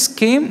Antiochus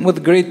came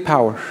with great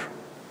power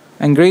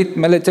and great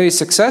military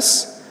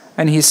success,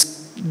 and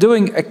he's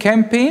doing a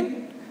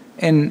campaign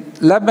in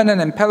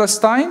Lebanon and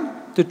Palestine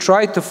to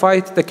try to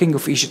fight the king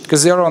of Egypt,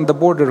 because they are on the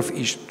border of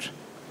Egypt.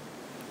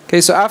 Okay,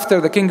 so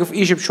after the king of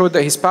Egypt showed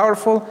that he's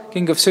powerful,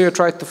 king of Syria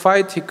tried to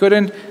fight, he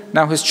couldn't.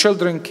 Now his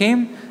children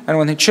came, and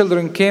when his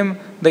children came,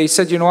 they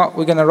said, you know what,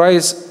 we're going to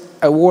rise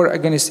a war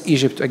against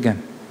Egypt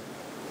again.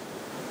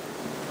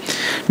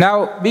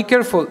 Now, be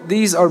careful.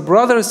 These are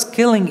brothers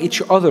killing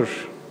each other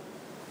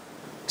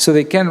so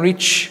they can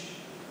reach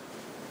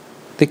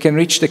the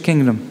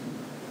kingdom.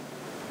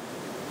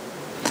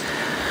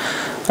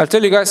 I'll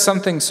tell you guys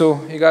something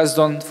so you guys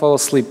don't fall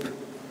asleep,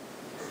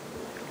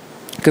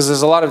 because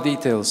there's a lot of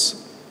details.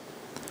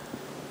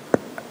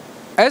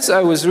 As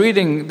I was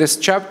reading this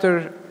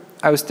chapter,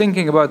 I was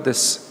thinking about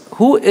this.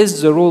 Who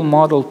is the role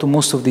model to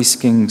most of these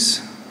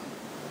kings?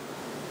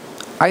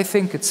 I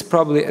think it's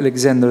probably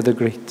Alexander the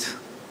Great.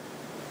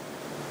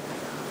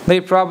 They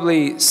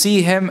probably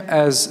see him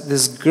as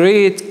this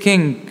great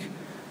king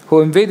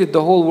who invaded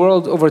the whole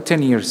world over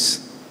 10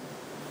 years.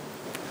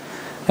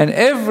 And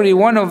every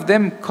one of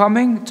them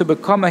coming to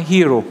become a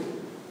hero.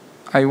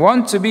 I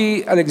want to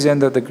be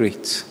Alexander the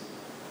Great.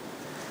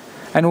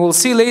 And we'll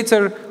see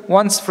later,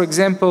 once, for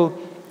example,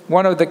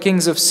 one of the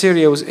kings of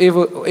Syria was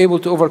able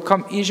to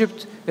overcome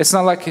Egypt, it's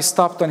not like he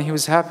stopped and he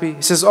was happy.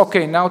 He says,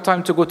 okay, now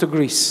time to go to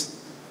Greece.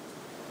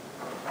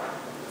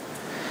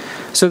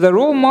 So the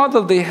role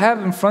model they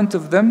have in front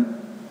of them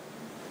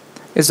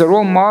is a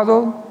role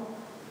model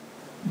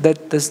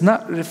that does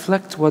not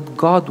reflect what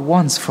God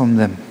wants from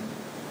them.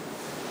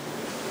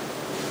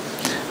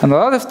 And a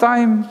lot of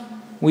time,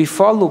 we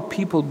follow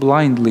people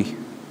blindly.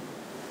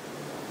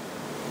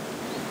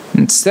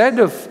 Instead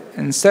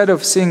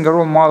of seeing a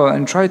role model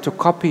and try to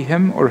copy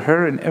him or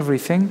her in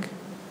everything,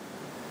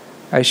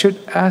 I should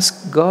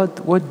ask God,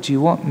 what do you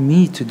want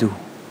me to do?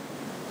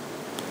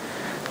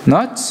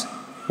 Not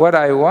what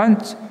I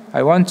want.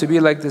 I want to be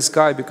like this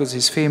guy because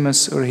he's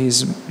famous or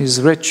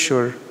he's rich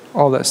or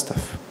all that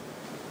stuff.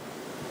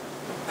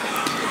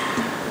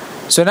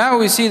 So now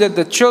we see that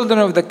the children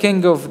of the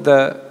king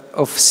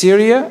of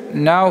Syria,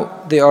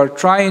 now they are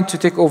trying to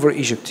take over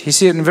Egypt. He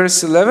said in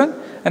verse 11,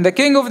 And the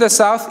king of the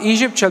south,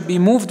 Egypt, shall be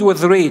moved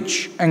with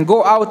rage and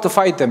go out to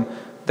fight them.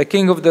 The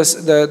king of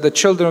the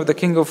children of the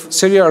king of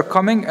Syria are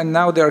coming, and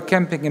now they are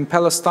camping in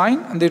Palestine,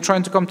 and they're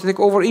trying to come to take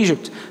over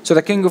Egypt. So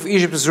the king of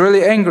Egypt is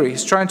really angry.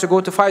 He's trying to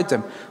go to fight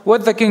them.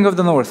 With the king of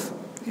the north,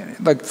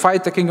 like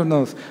fight the king of the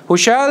north, who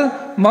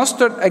shall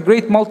muster a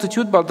great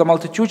multitude, but the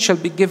multitude shall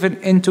be given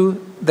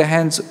into the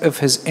hands of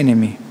his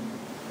enemy.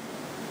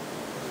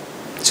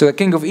 So the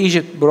king of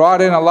Egypt brought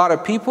in a lot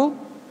of people,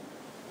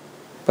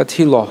 but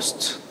he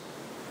lost.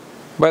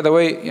 By the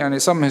way,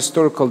 some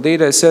historical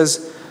data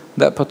says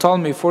that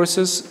Ptolemy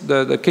forces,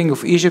 the king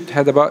of Egypt,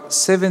 had about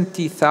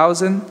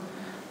 70,000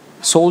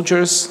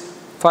 soldiers,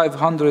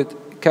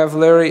 500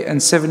 cavalry,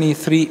 and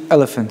 73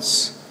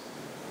 elephants.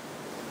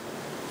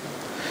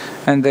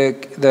 And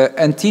the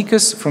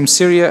Antiochus from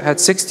Syria had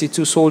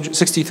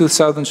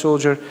 62,000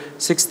 soldiers,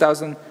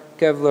 6,000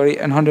 cavalry,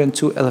 and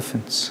 102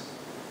 elephants.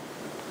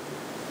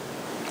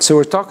 So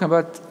we're talking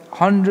about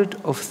hundreds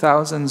of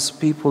thousands of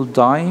people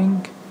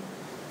dying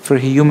for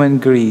human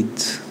greed.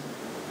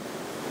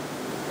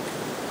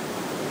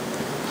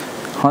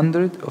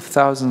 Hundreds of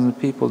thousands of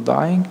people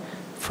dying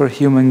for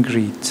human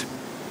greed.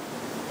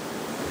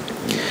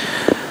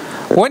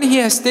 When he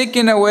has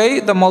taken away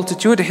the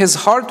multitude, his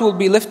heart will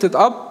be lifted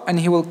up, and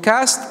he will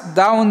cast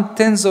down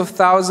tens of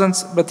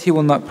thousands, but he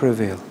will not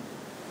prevail.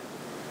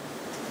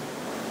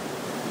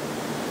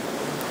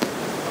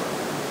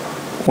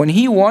 When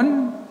he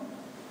won,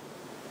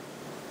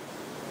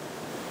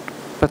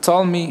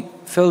 Ptolemy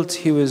felt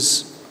he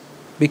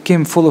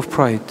became full of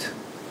pride.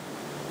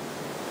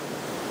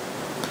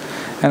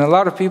 And a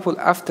lot of people,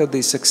 after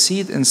they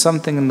succeed in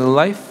something in their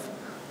life,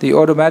 they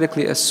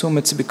automatically assume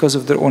it's because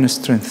of their own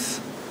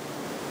strength.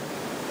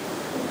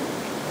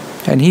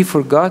 And he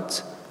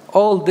forgot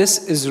all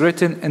this is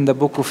written in the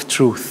book of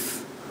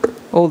truth.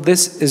 All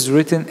this is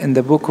written in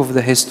the book of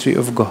the history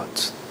of God.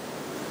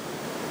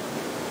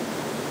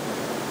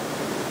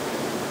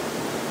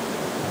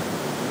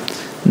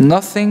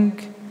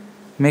 Nothing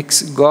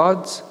makes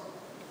God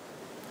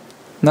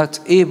not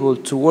able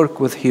to work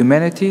with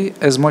humanity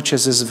as much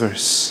as this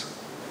verse.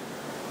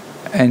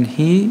 And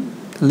he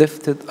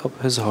lifted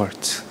up his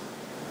heart.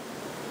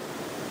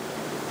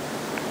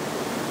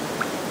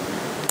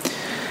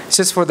 It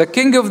says, for the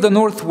king of the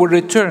north will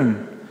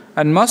return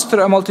and muster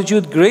a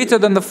multitude greater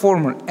than the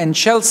former, and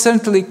shall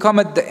certainly come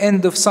at the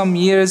end of some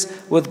years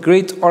with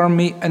great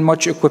army and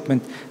much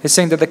equipment. It's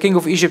saying that the king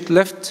of Egypt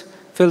left,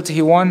 felt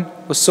he won,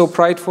 was so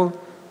prideful,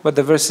 but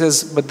the verse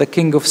says, but the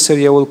king of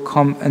Syria will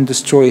come and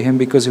destroy him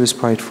because he was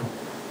prideful.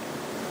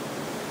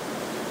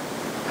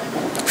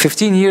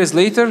 15 years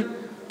later,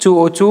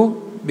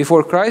 202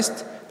 before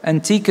Christ,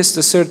 Antiochus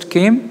III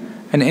came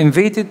and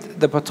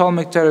invaded the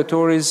Ptolemaic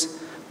territories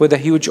with a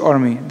huge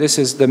army. This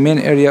is the main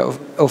area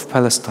of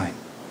Palestine.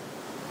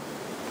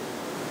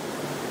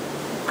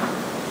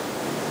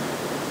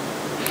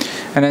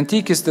 And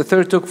Antiochus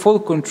III took full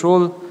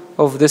control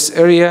of this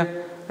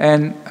area,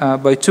 and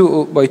by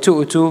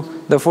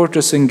 202, the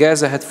fortress in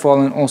Gaza had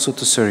fallen also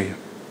to Syria.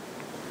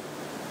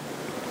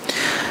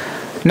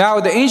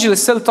 Now the angel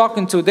is still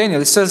talking to Daniel.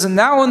 It says,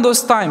 now in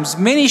those times,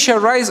 many shall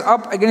rise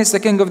up against the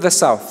king of the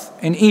south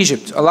in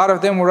Egypt. A lot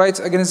of them will rise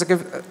against the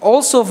king.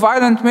 Also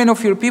violent men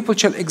of your people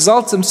shall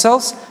exalt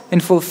themselves in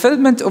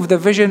fulfillment of the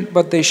vision,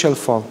 but they shall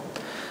fall.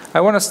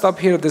 I want to stop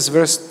here at this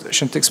verse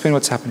to explain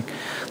what's happening.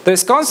 There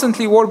is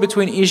constantly war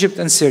between Egypt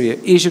and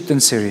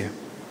Syria.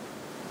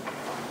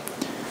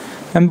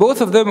 And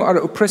both of them are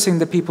oppressing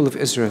the people of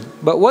Israel.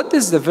 But what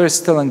is the verse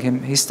telling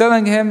him? He's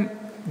telling him,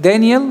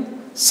 Daniel,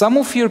 some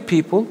of your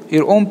people,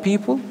 your own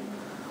people,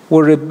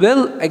 will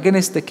rebel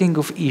against the king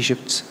of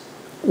Egypt.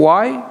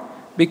 Why?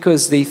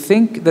 Because they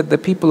think that the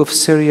people of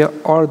Syria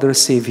are their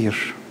savior.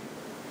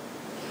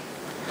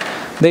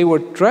 They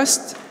would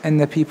trust in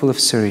the people of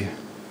Syria.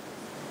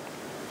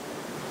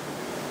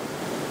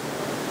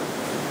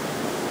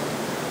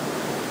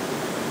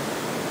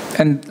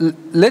 And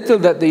little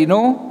that they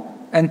know,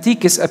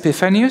 Antiochus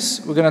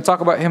Epiphanes, we're going to talk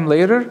about him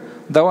later,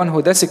 the one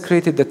who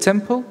desecrated the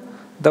temple,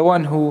 the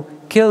one who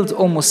killed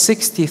almost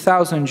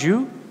 60,000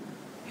 Jews,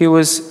 he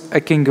was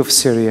a king of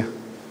Syria.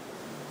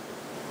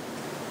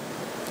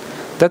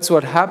 That's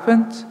what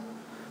happened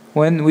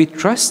when we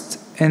trust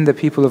in the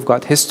people of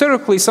God.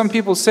 Historically, some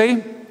people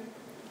say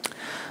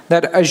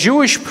that a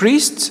Jewish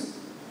priest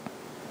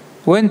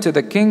went to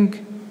the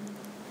king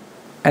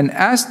and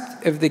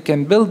asked if they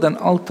can build an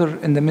altar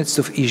in the midst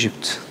of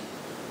Egypt.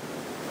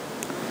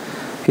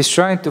 He's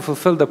trying to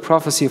fulfill the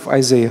prophecy of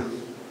Isaiah.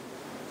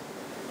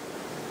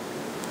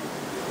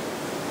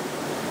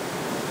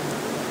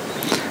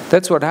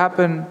 That's what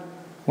happened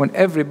when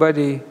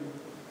everybody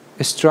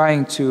is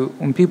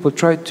when people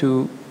try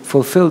to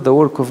fulfill the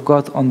work of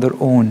God on their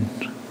own,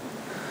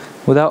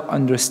 without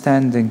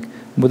understanding,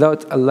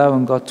 without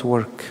allowing God to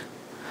work.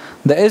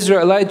 The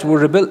Israelites will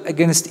rebel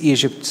against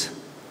Egypt,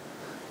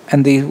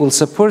 and they will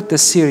support the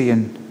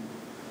Syrian,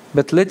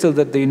 but little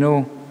that they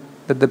know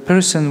that the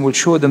person will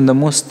show them the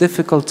most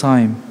difficult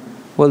time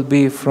will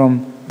be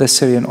from the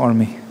Syrian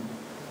army.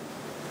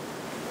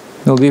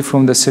 Will be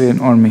from the Syrian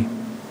army.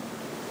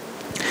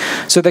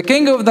 So the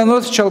king of the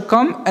north shall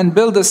come and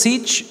build a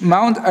siege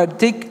mount and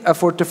take a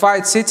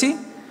fortified city,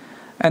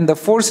 and the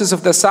forces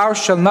of the south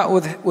shall not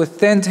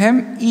withstand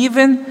him.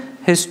 Even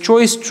his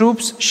choice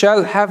troops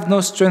shall have no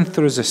strength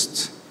to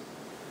resist.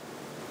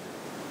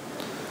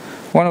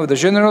 One of the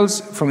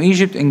generals from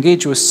Egypt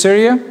engaged with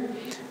Syria,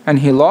 and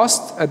he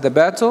lost at the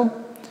battle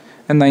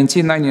in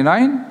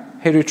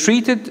 1999. He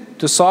retreated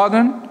to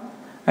Sidon,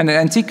 and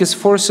Antiochus'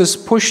 forces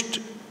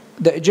pushed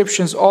the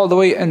Egyptians all the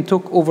way and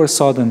took over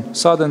Sidon.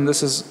 Sidon,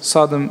 this is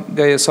Sodom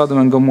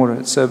and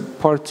Gomorrah. It's a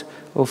part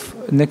of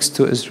next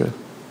to Israel.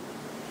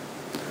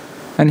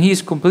 And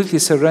he's completely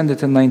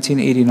surrendered in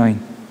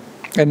 1989,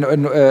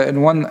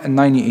 in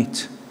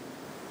 198.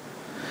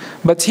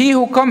 But he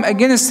who come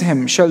against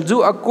him shall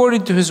do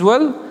according to his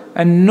will,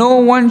 and no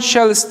one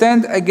shall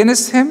stand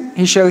against him.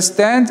 He shall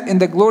stand in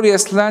the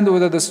glorious land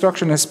with the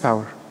destruction of his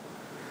power.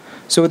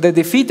 So with the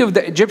defeat of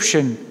the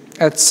Egyptian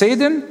at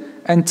Sidon,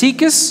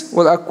 Antiochus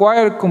will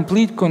acquire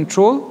complete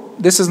control.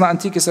 This is not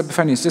Antiochus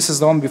Epiphanes, this is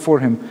the one before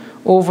him,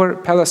 over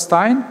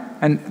Palestine,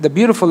 and the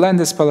beautiful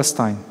land is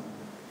Palestine.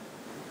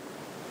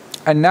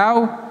 And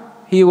now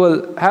he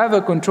will have a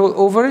control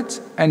over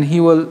it, and he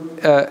will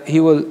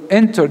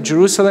enter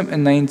Jerusalem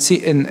in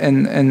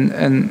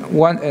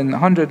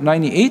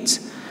 198.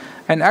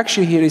 And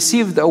actually he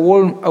received a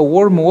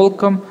warm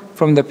welcome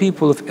from the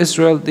people of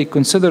Israel. They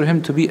consider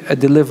him to be a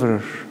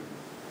deliverer,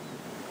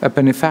 a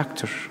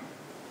benefactor.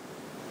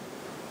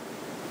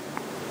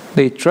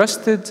 They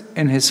trusted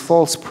in his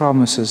false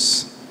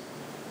promises.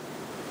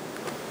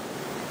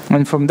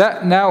 And from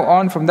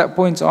that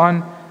point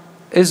on,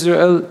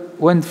 Israel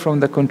went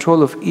from the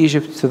control of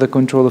Egypt to the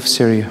control of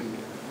Syria.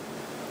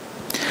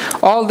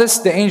 All this,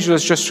 the angel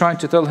is just trying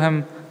to tell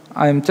him,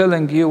 I am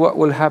telling you what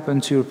will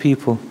happen to your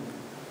people.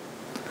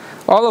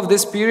 All of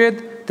this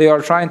period, they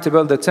are trying to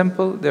build the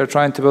temple, they're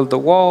trying to build the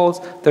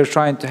walls, they're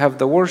trying to have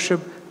the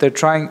worship, they're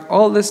trying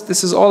all this.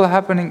 This is all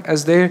happening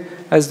as the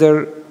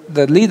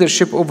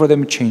leadership over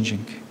them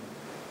changing.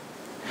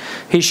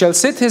 He shall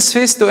set his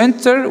face to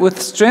enter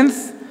with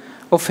strength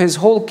of his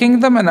whole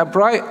kingdom, and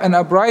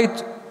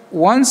upright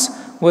ones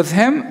with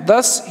him.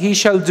 Thus he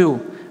shall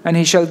do. And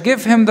he shall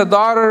give him the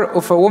daughter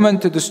of a woman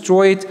to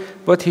destroy it,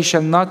 but he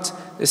shall not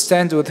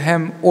stand with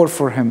him or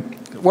for him.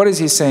 What is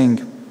he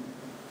saying?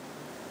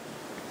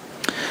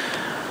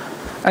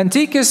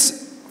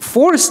 Antiochus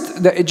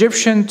forced the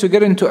Egyptian to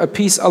get into a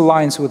peace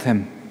alliance with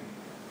him,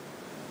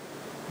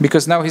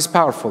 because now he's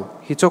powerful.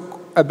 He took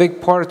a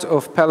big part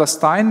of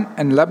Palestine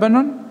and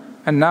Lebanon,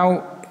 and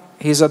now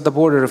he's at the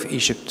border of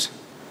Egypt.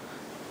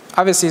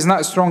 Obviously, he's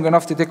not strong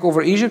enough to take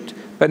over Egypt,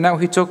 but now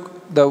he took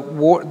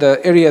the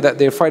area that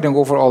they're fighting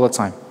over all the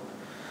time.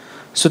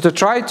 So to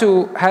try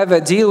to have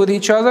a deal with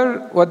each other,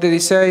 what did he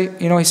say?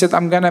 He said,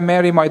 I'm going to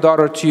marry my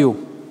daughter to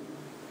you.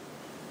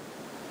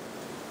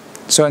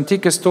 So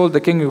Antiochus told the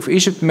king of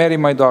Egypt, marry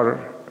my daughter.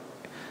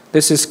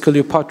 This is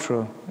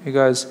Cleopatra, you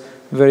guys,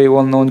 very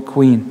well-known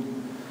queen.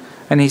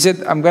 And he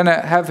said, I'm going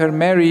to have her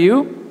marry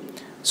you.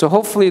 So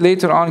hopefully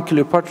later on,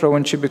 Cleopatra,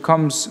 when she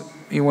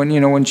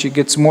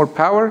gets more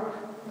power,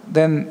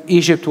 then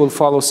Egypt will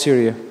follow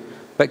Syria.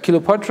 But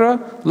Cleopatra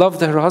loved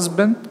her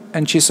husband,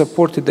 and she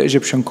supported the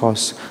Egyptian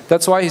cause.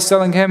 That's why he's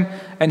telling him,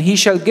 and he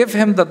shall give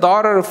him the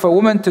daughter of a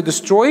woman to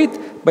destroy it,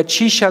 but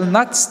she shall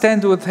not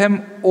stand with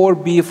him or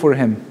be for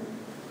him.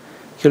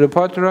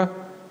 Cleopatra,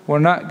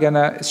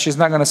 she's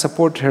not gonna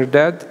support her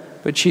dad,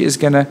 but she is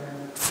gonna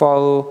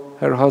follow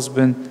her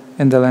husband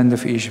in the land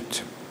of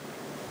Egypt.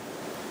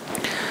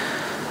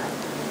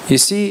 You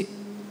see,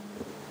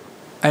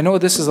 I know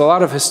this is a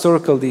lot of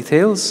historical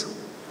details,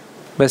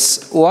 but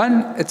it's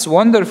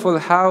wonderful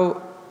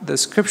how the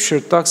scripture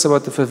talks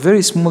about a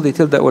very small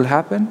detail that will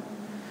happen,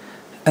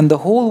 and the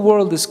whole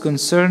world is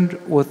concerned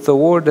with the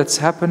war that's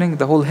happening.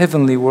 The whole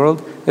heavenly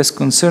world is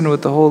concerned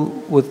with the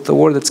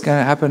war that's going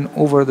to happen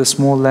over the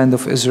small land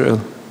of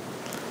Israel.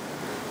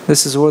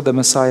 This is where the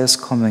Messiah is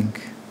coming.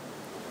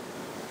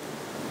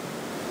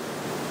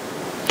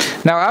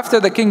 Now, after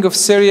the king of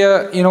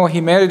Syria,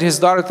 he married his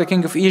daughter to the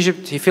king of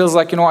Egypt. He feels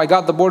like, I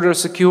got the border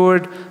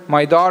secured.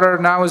 My daughter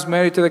now is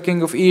married to the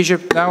king of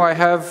Egypt. Now I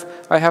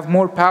have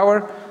more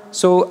power.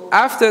 So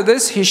after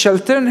this, he shall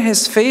turn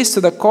his face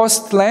to the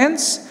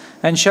coastlands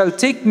and shall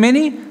take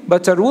many,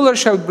 but a ruler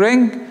shall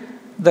bring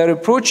the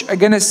reproach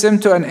against him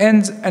to an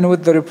end, and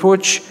with the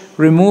reproach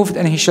removed,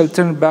 and he shall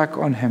turn back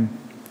on him.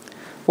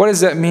 What does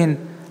that mean?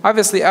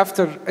 Obviously,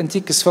 after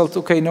Antiochus felt,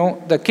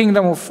 the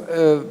kingdom of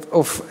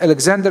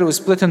Alexander was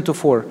split into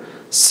 4.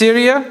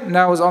 Syria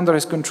now is under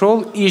his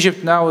control.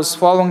 Egypt now is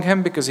following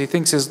him because he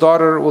thinks his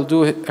daughter will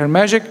do her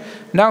magic.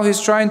 Now he's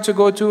trying to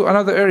go to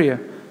another area,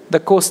 the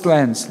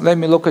coastlands. Let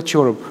me look at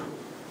Europe.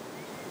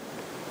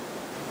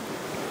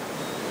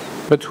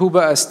 But who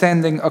is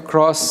standing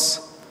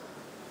across?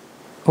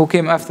 Who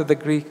came after the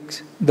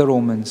Greeks? The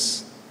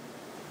Romans.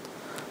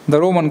 The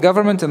Roman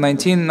government in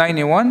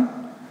 1991,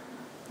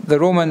 the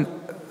Roman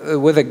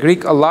with the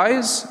Greek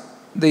allies,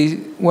 they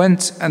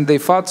went and they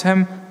fought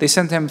him. They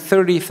sent him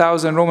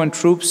 30,000 Roman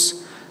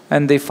troops,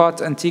 and they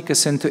fought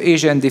Antiochus into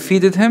Asia and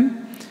defeated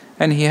him,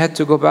 and he had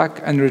to go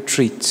back and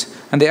retreat.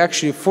 and they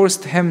actually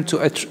forced him to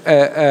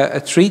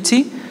a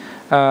treaty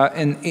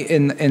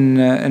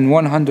in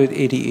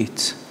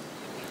 188.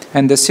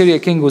 And the Syrian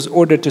king was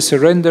ordered to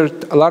surrender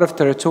a lot of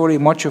territory,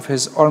 much of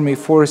his army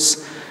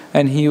force,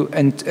 and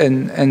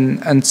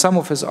some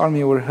of his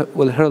army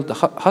were held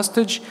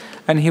hostage,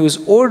 and he was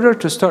ordered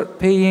to start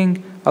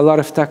paying a lot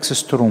of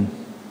taxes to Rome.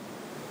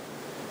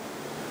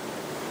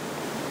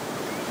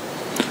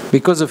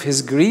 Because of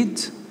his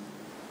greed,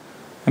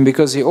 and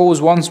because he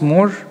always wants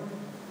more,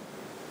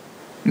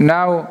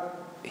 now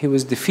he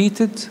was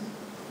defeated,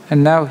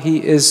 and now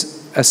he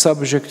is a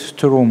subject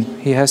to Rome.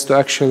 He has to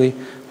actually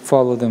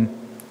follow them.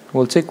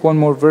 We'll take one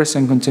more verse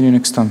and continue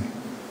next time.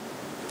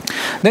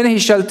 Then he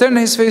shall turn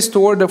his face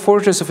toward the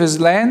fortress of his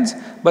land,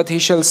 but he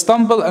shall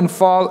stumble and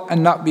fall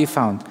and not be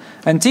found.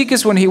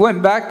 Antiochus, when he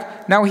went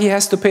back, now he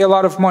has to pay a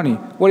lot of money.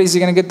 Where is he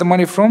going to get the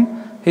money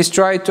from? He's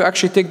tried to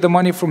actually take the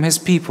money from his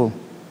people.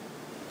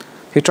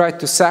 He tried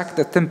to sack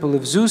the temple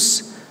of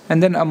Zeus,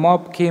 and then a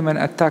mob came and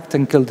attacked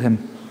and killed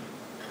him.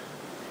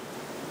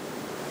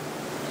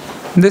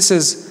 This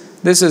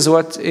is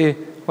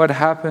what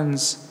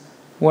happens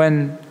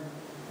when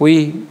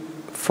we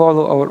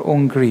follow our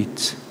own greed.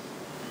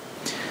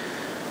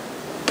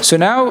 So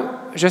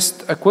now,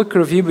 just a quick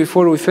review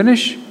before we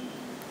finish.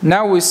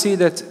 Now we see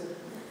that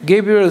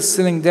Gabriel is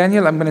telling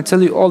Daniel, I'm going to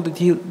tell you all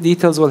the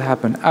details will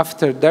happen.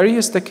 After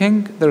Darius the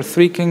king, there are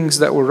 3 kings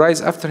that will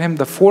rise after him.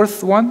 The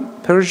 4th one,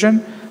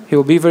 Persian, he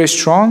will be very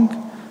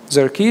strong.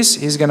 Xerxes,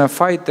 he's going to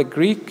fight the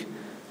Greek.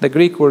 The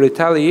Greek will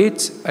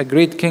retaliate. A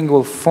great king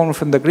will form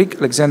from the Greek,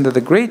 Alexander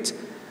the Great.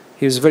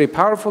 He was very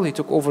powerful. He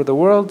took over the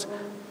world.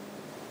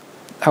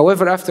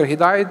 However, after he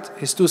died,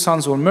 his 2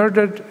 sons were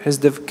murdered. His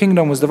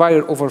kingdom was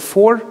divided over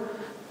 4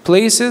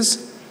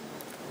 places.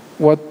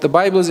 What the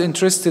Bible is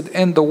interested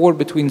in, the war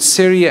between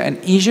Syria and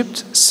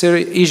Egypt.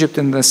 Egypt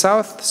in the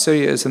south,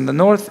 Syria is in the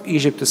north.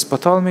 Egypt is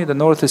Ptolemy, the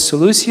north is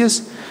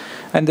Seleucus.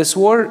 And this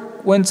war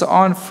went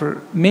on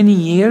for many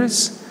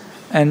years.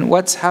 And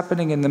what's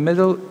happening in the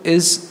middle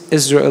is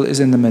Israel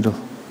is in the middle.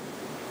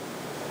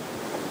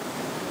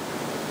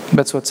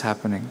 That's what's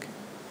happening.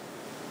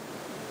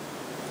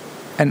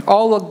 And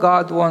all what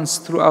God wants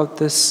throughout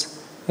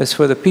this is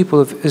for the people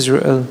of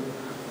Israel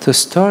to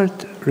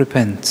start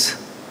repent,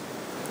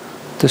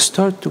 to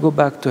start to go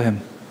back to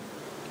Him.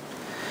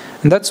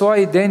 And that's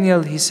why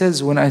Daniel, he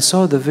says, when I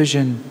saw the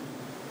vision,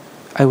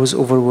 I was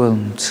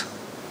overwhelmed.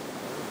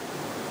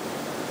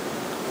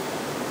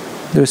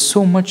 There's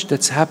so much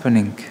that's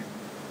happening.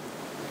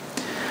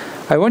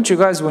 I want you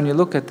guys, when you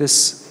look at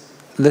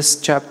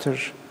this chapter,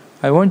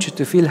 I want you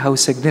to feel how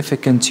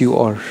significant you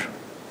are.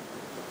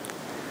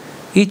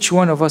 Each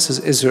one of us is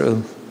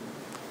Israel.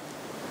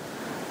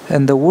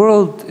 And the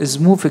world is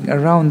moving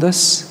around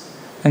us,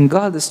 and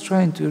God is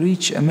trying to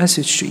reach a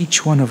message to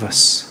each one of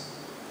us.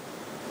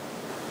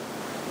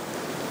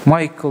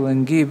 Michael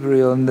and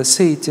Gabriel and the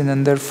Satan,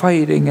 and they're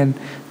fighting, and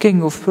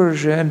King of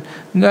Persia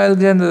and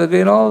Alexander the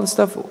Great, and all this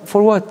stuff.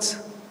 For what?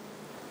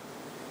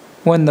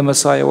 When the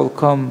Messiah will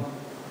come,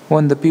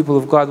 when the people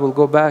of God will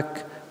go back,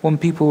 when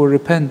people will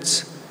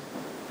repent,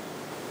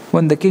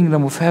 when the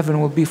kingdom of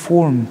heaven will be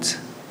formed.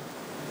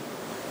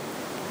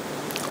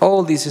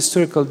 All these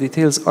historical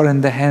details are in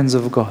the hands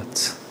of God.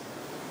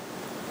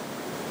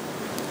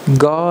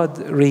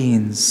 God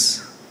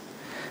reigns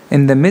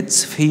in the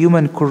midst of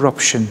human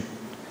corruption,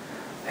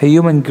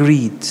 human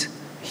greed,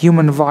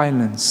 human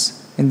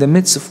violence. In the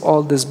midst of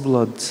all this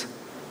blood,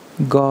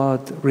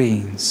 God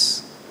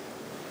reigns.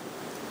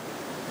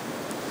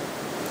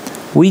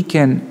 We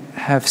can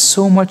have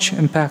so much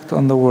impact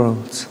on the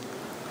world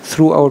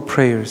through our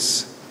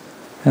prayers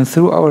and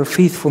through our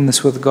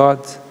faithfulness with God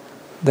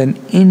than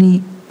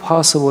any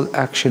possible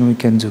action we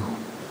can do.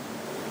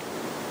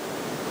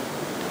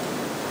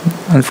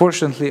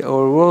 Unfortunately,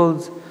 our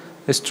world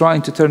is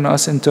trying to turn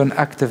us into an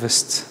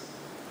activist.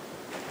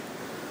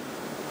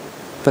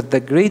 But the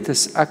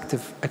greatest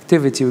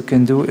activity we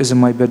can do is in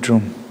my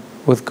bedroom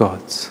with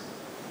God.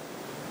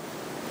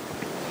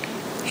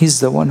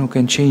 He's the one who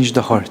can change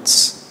the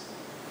hearts.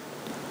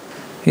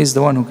 He's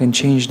the one who can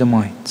change the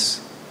minds.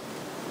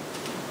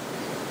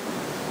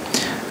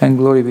 And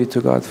glory be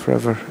to God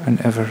forever and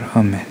ever.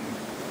 Amen.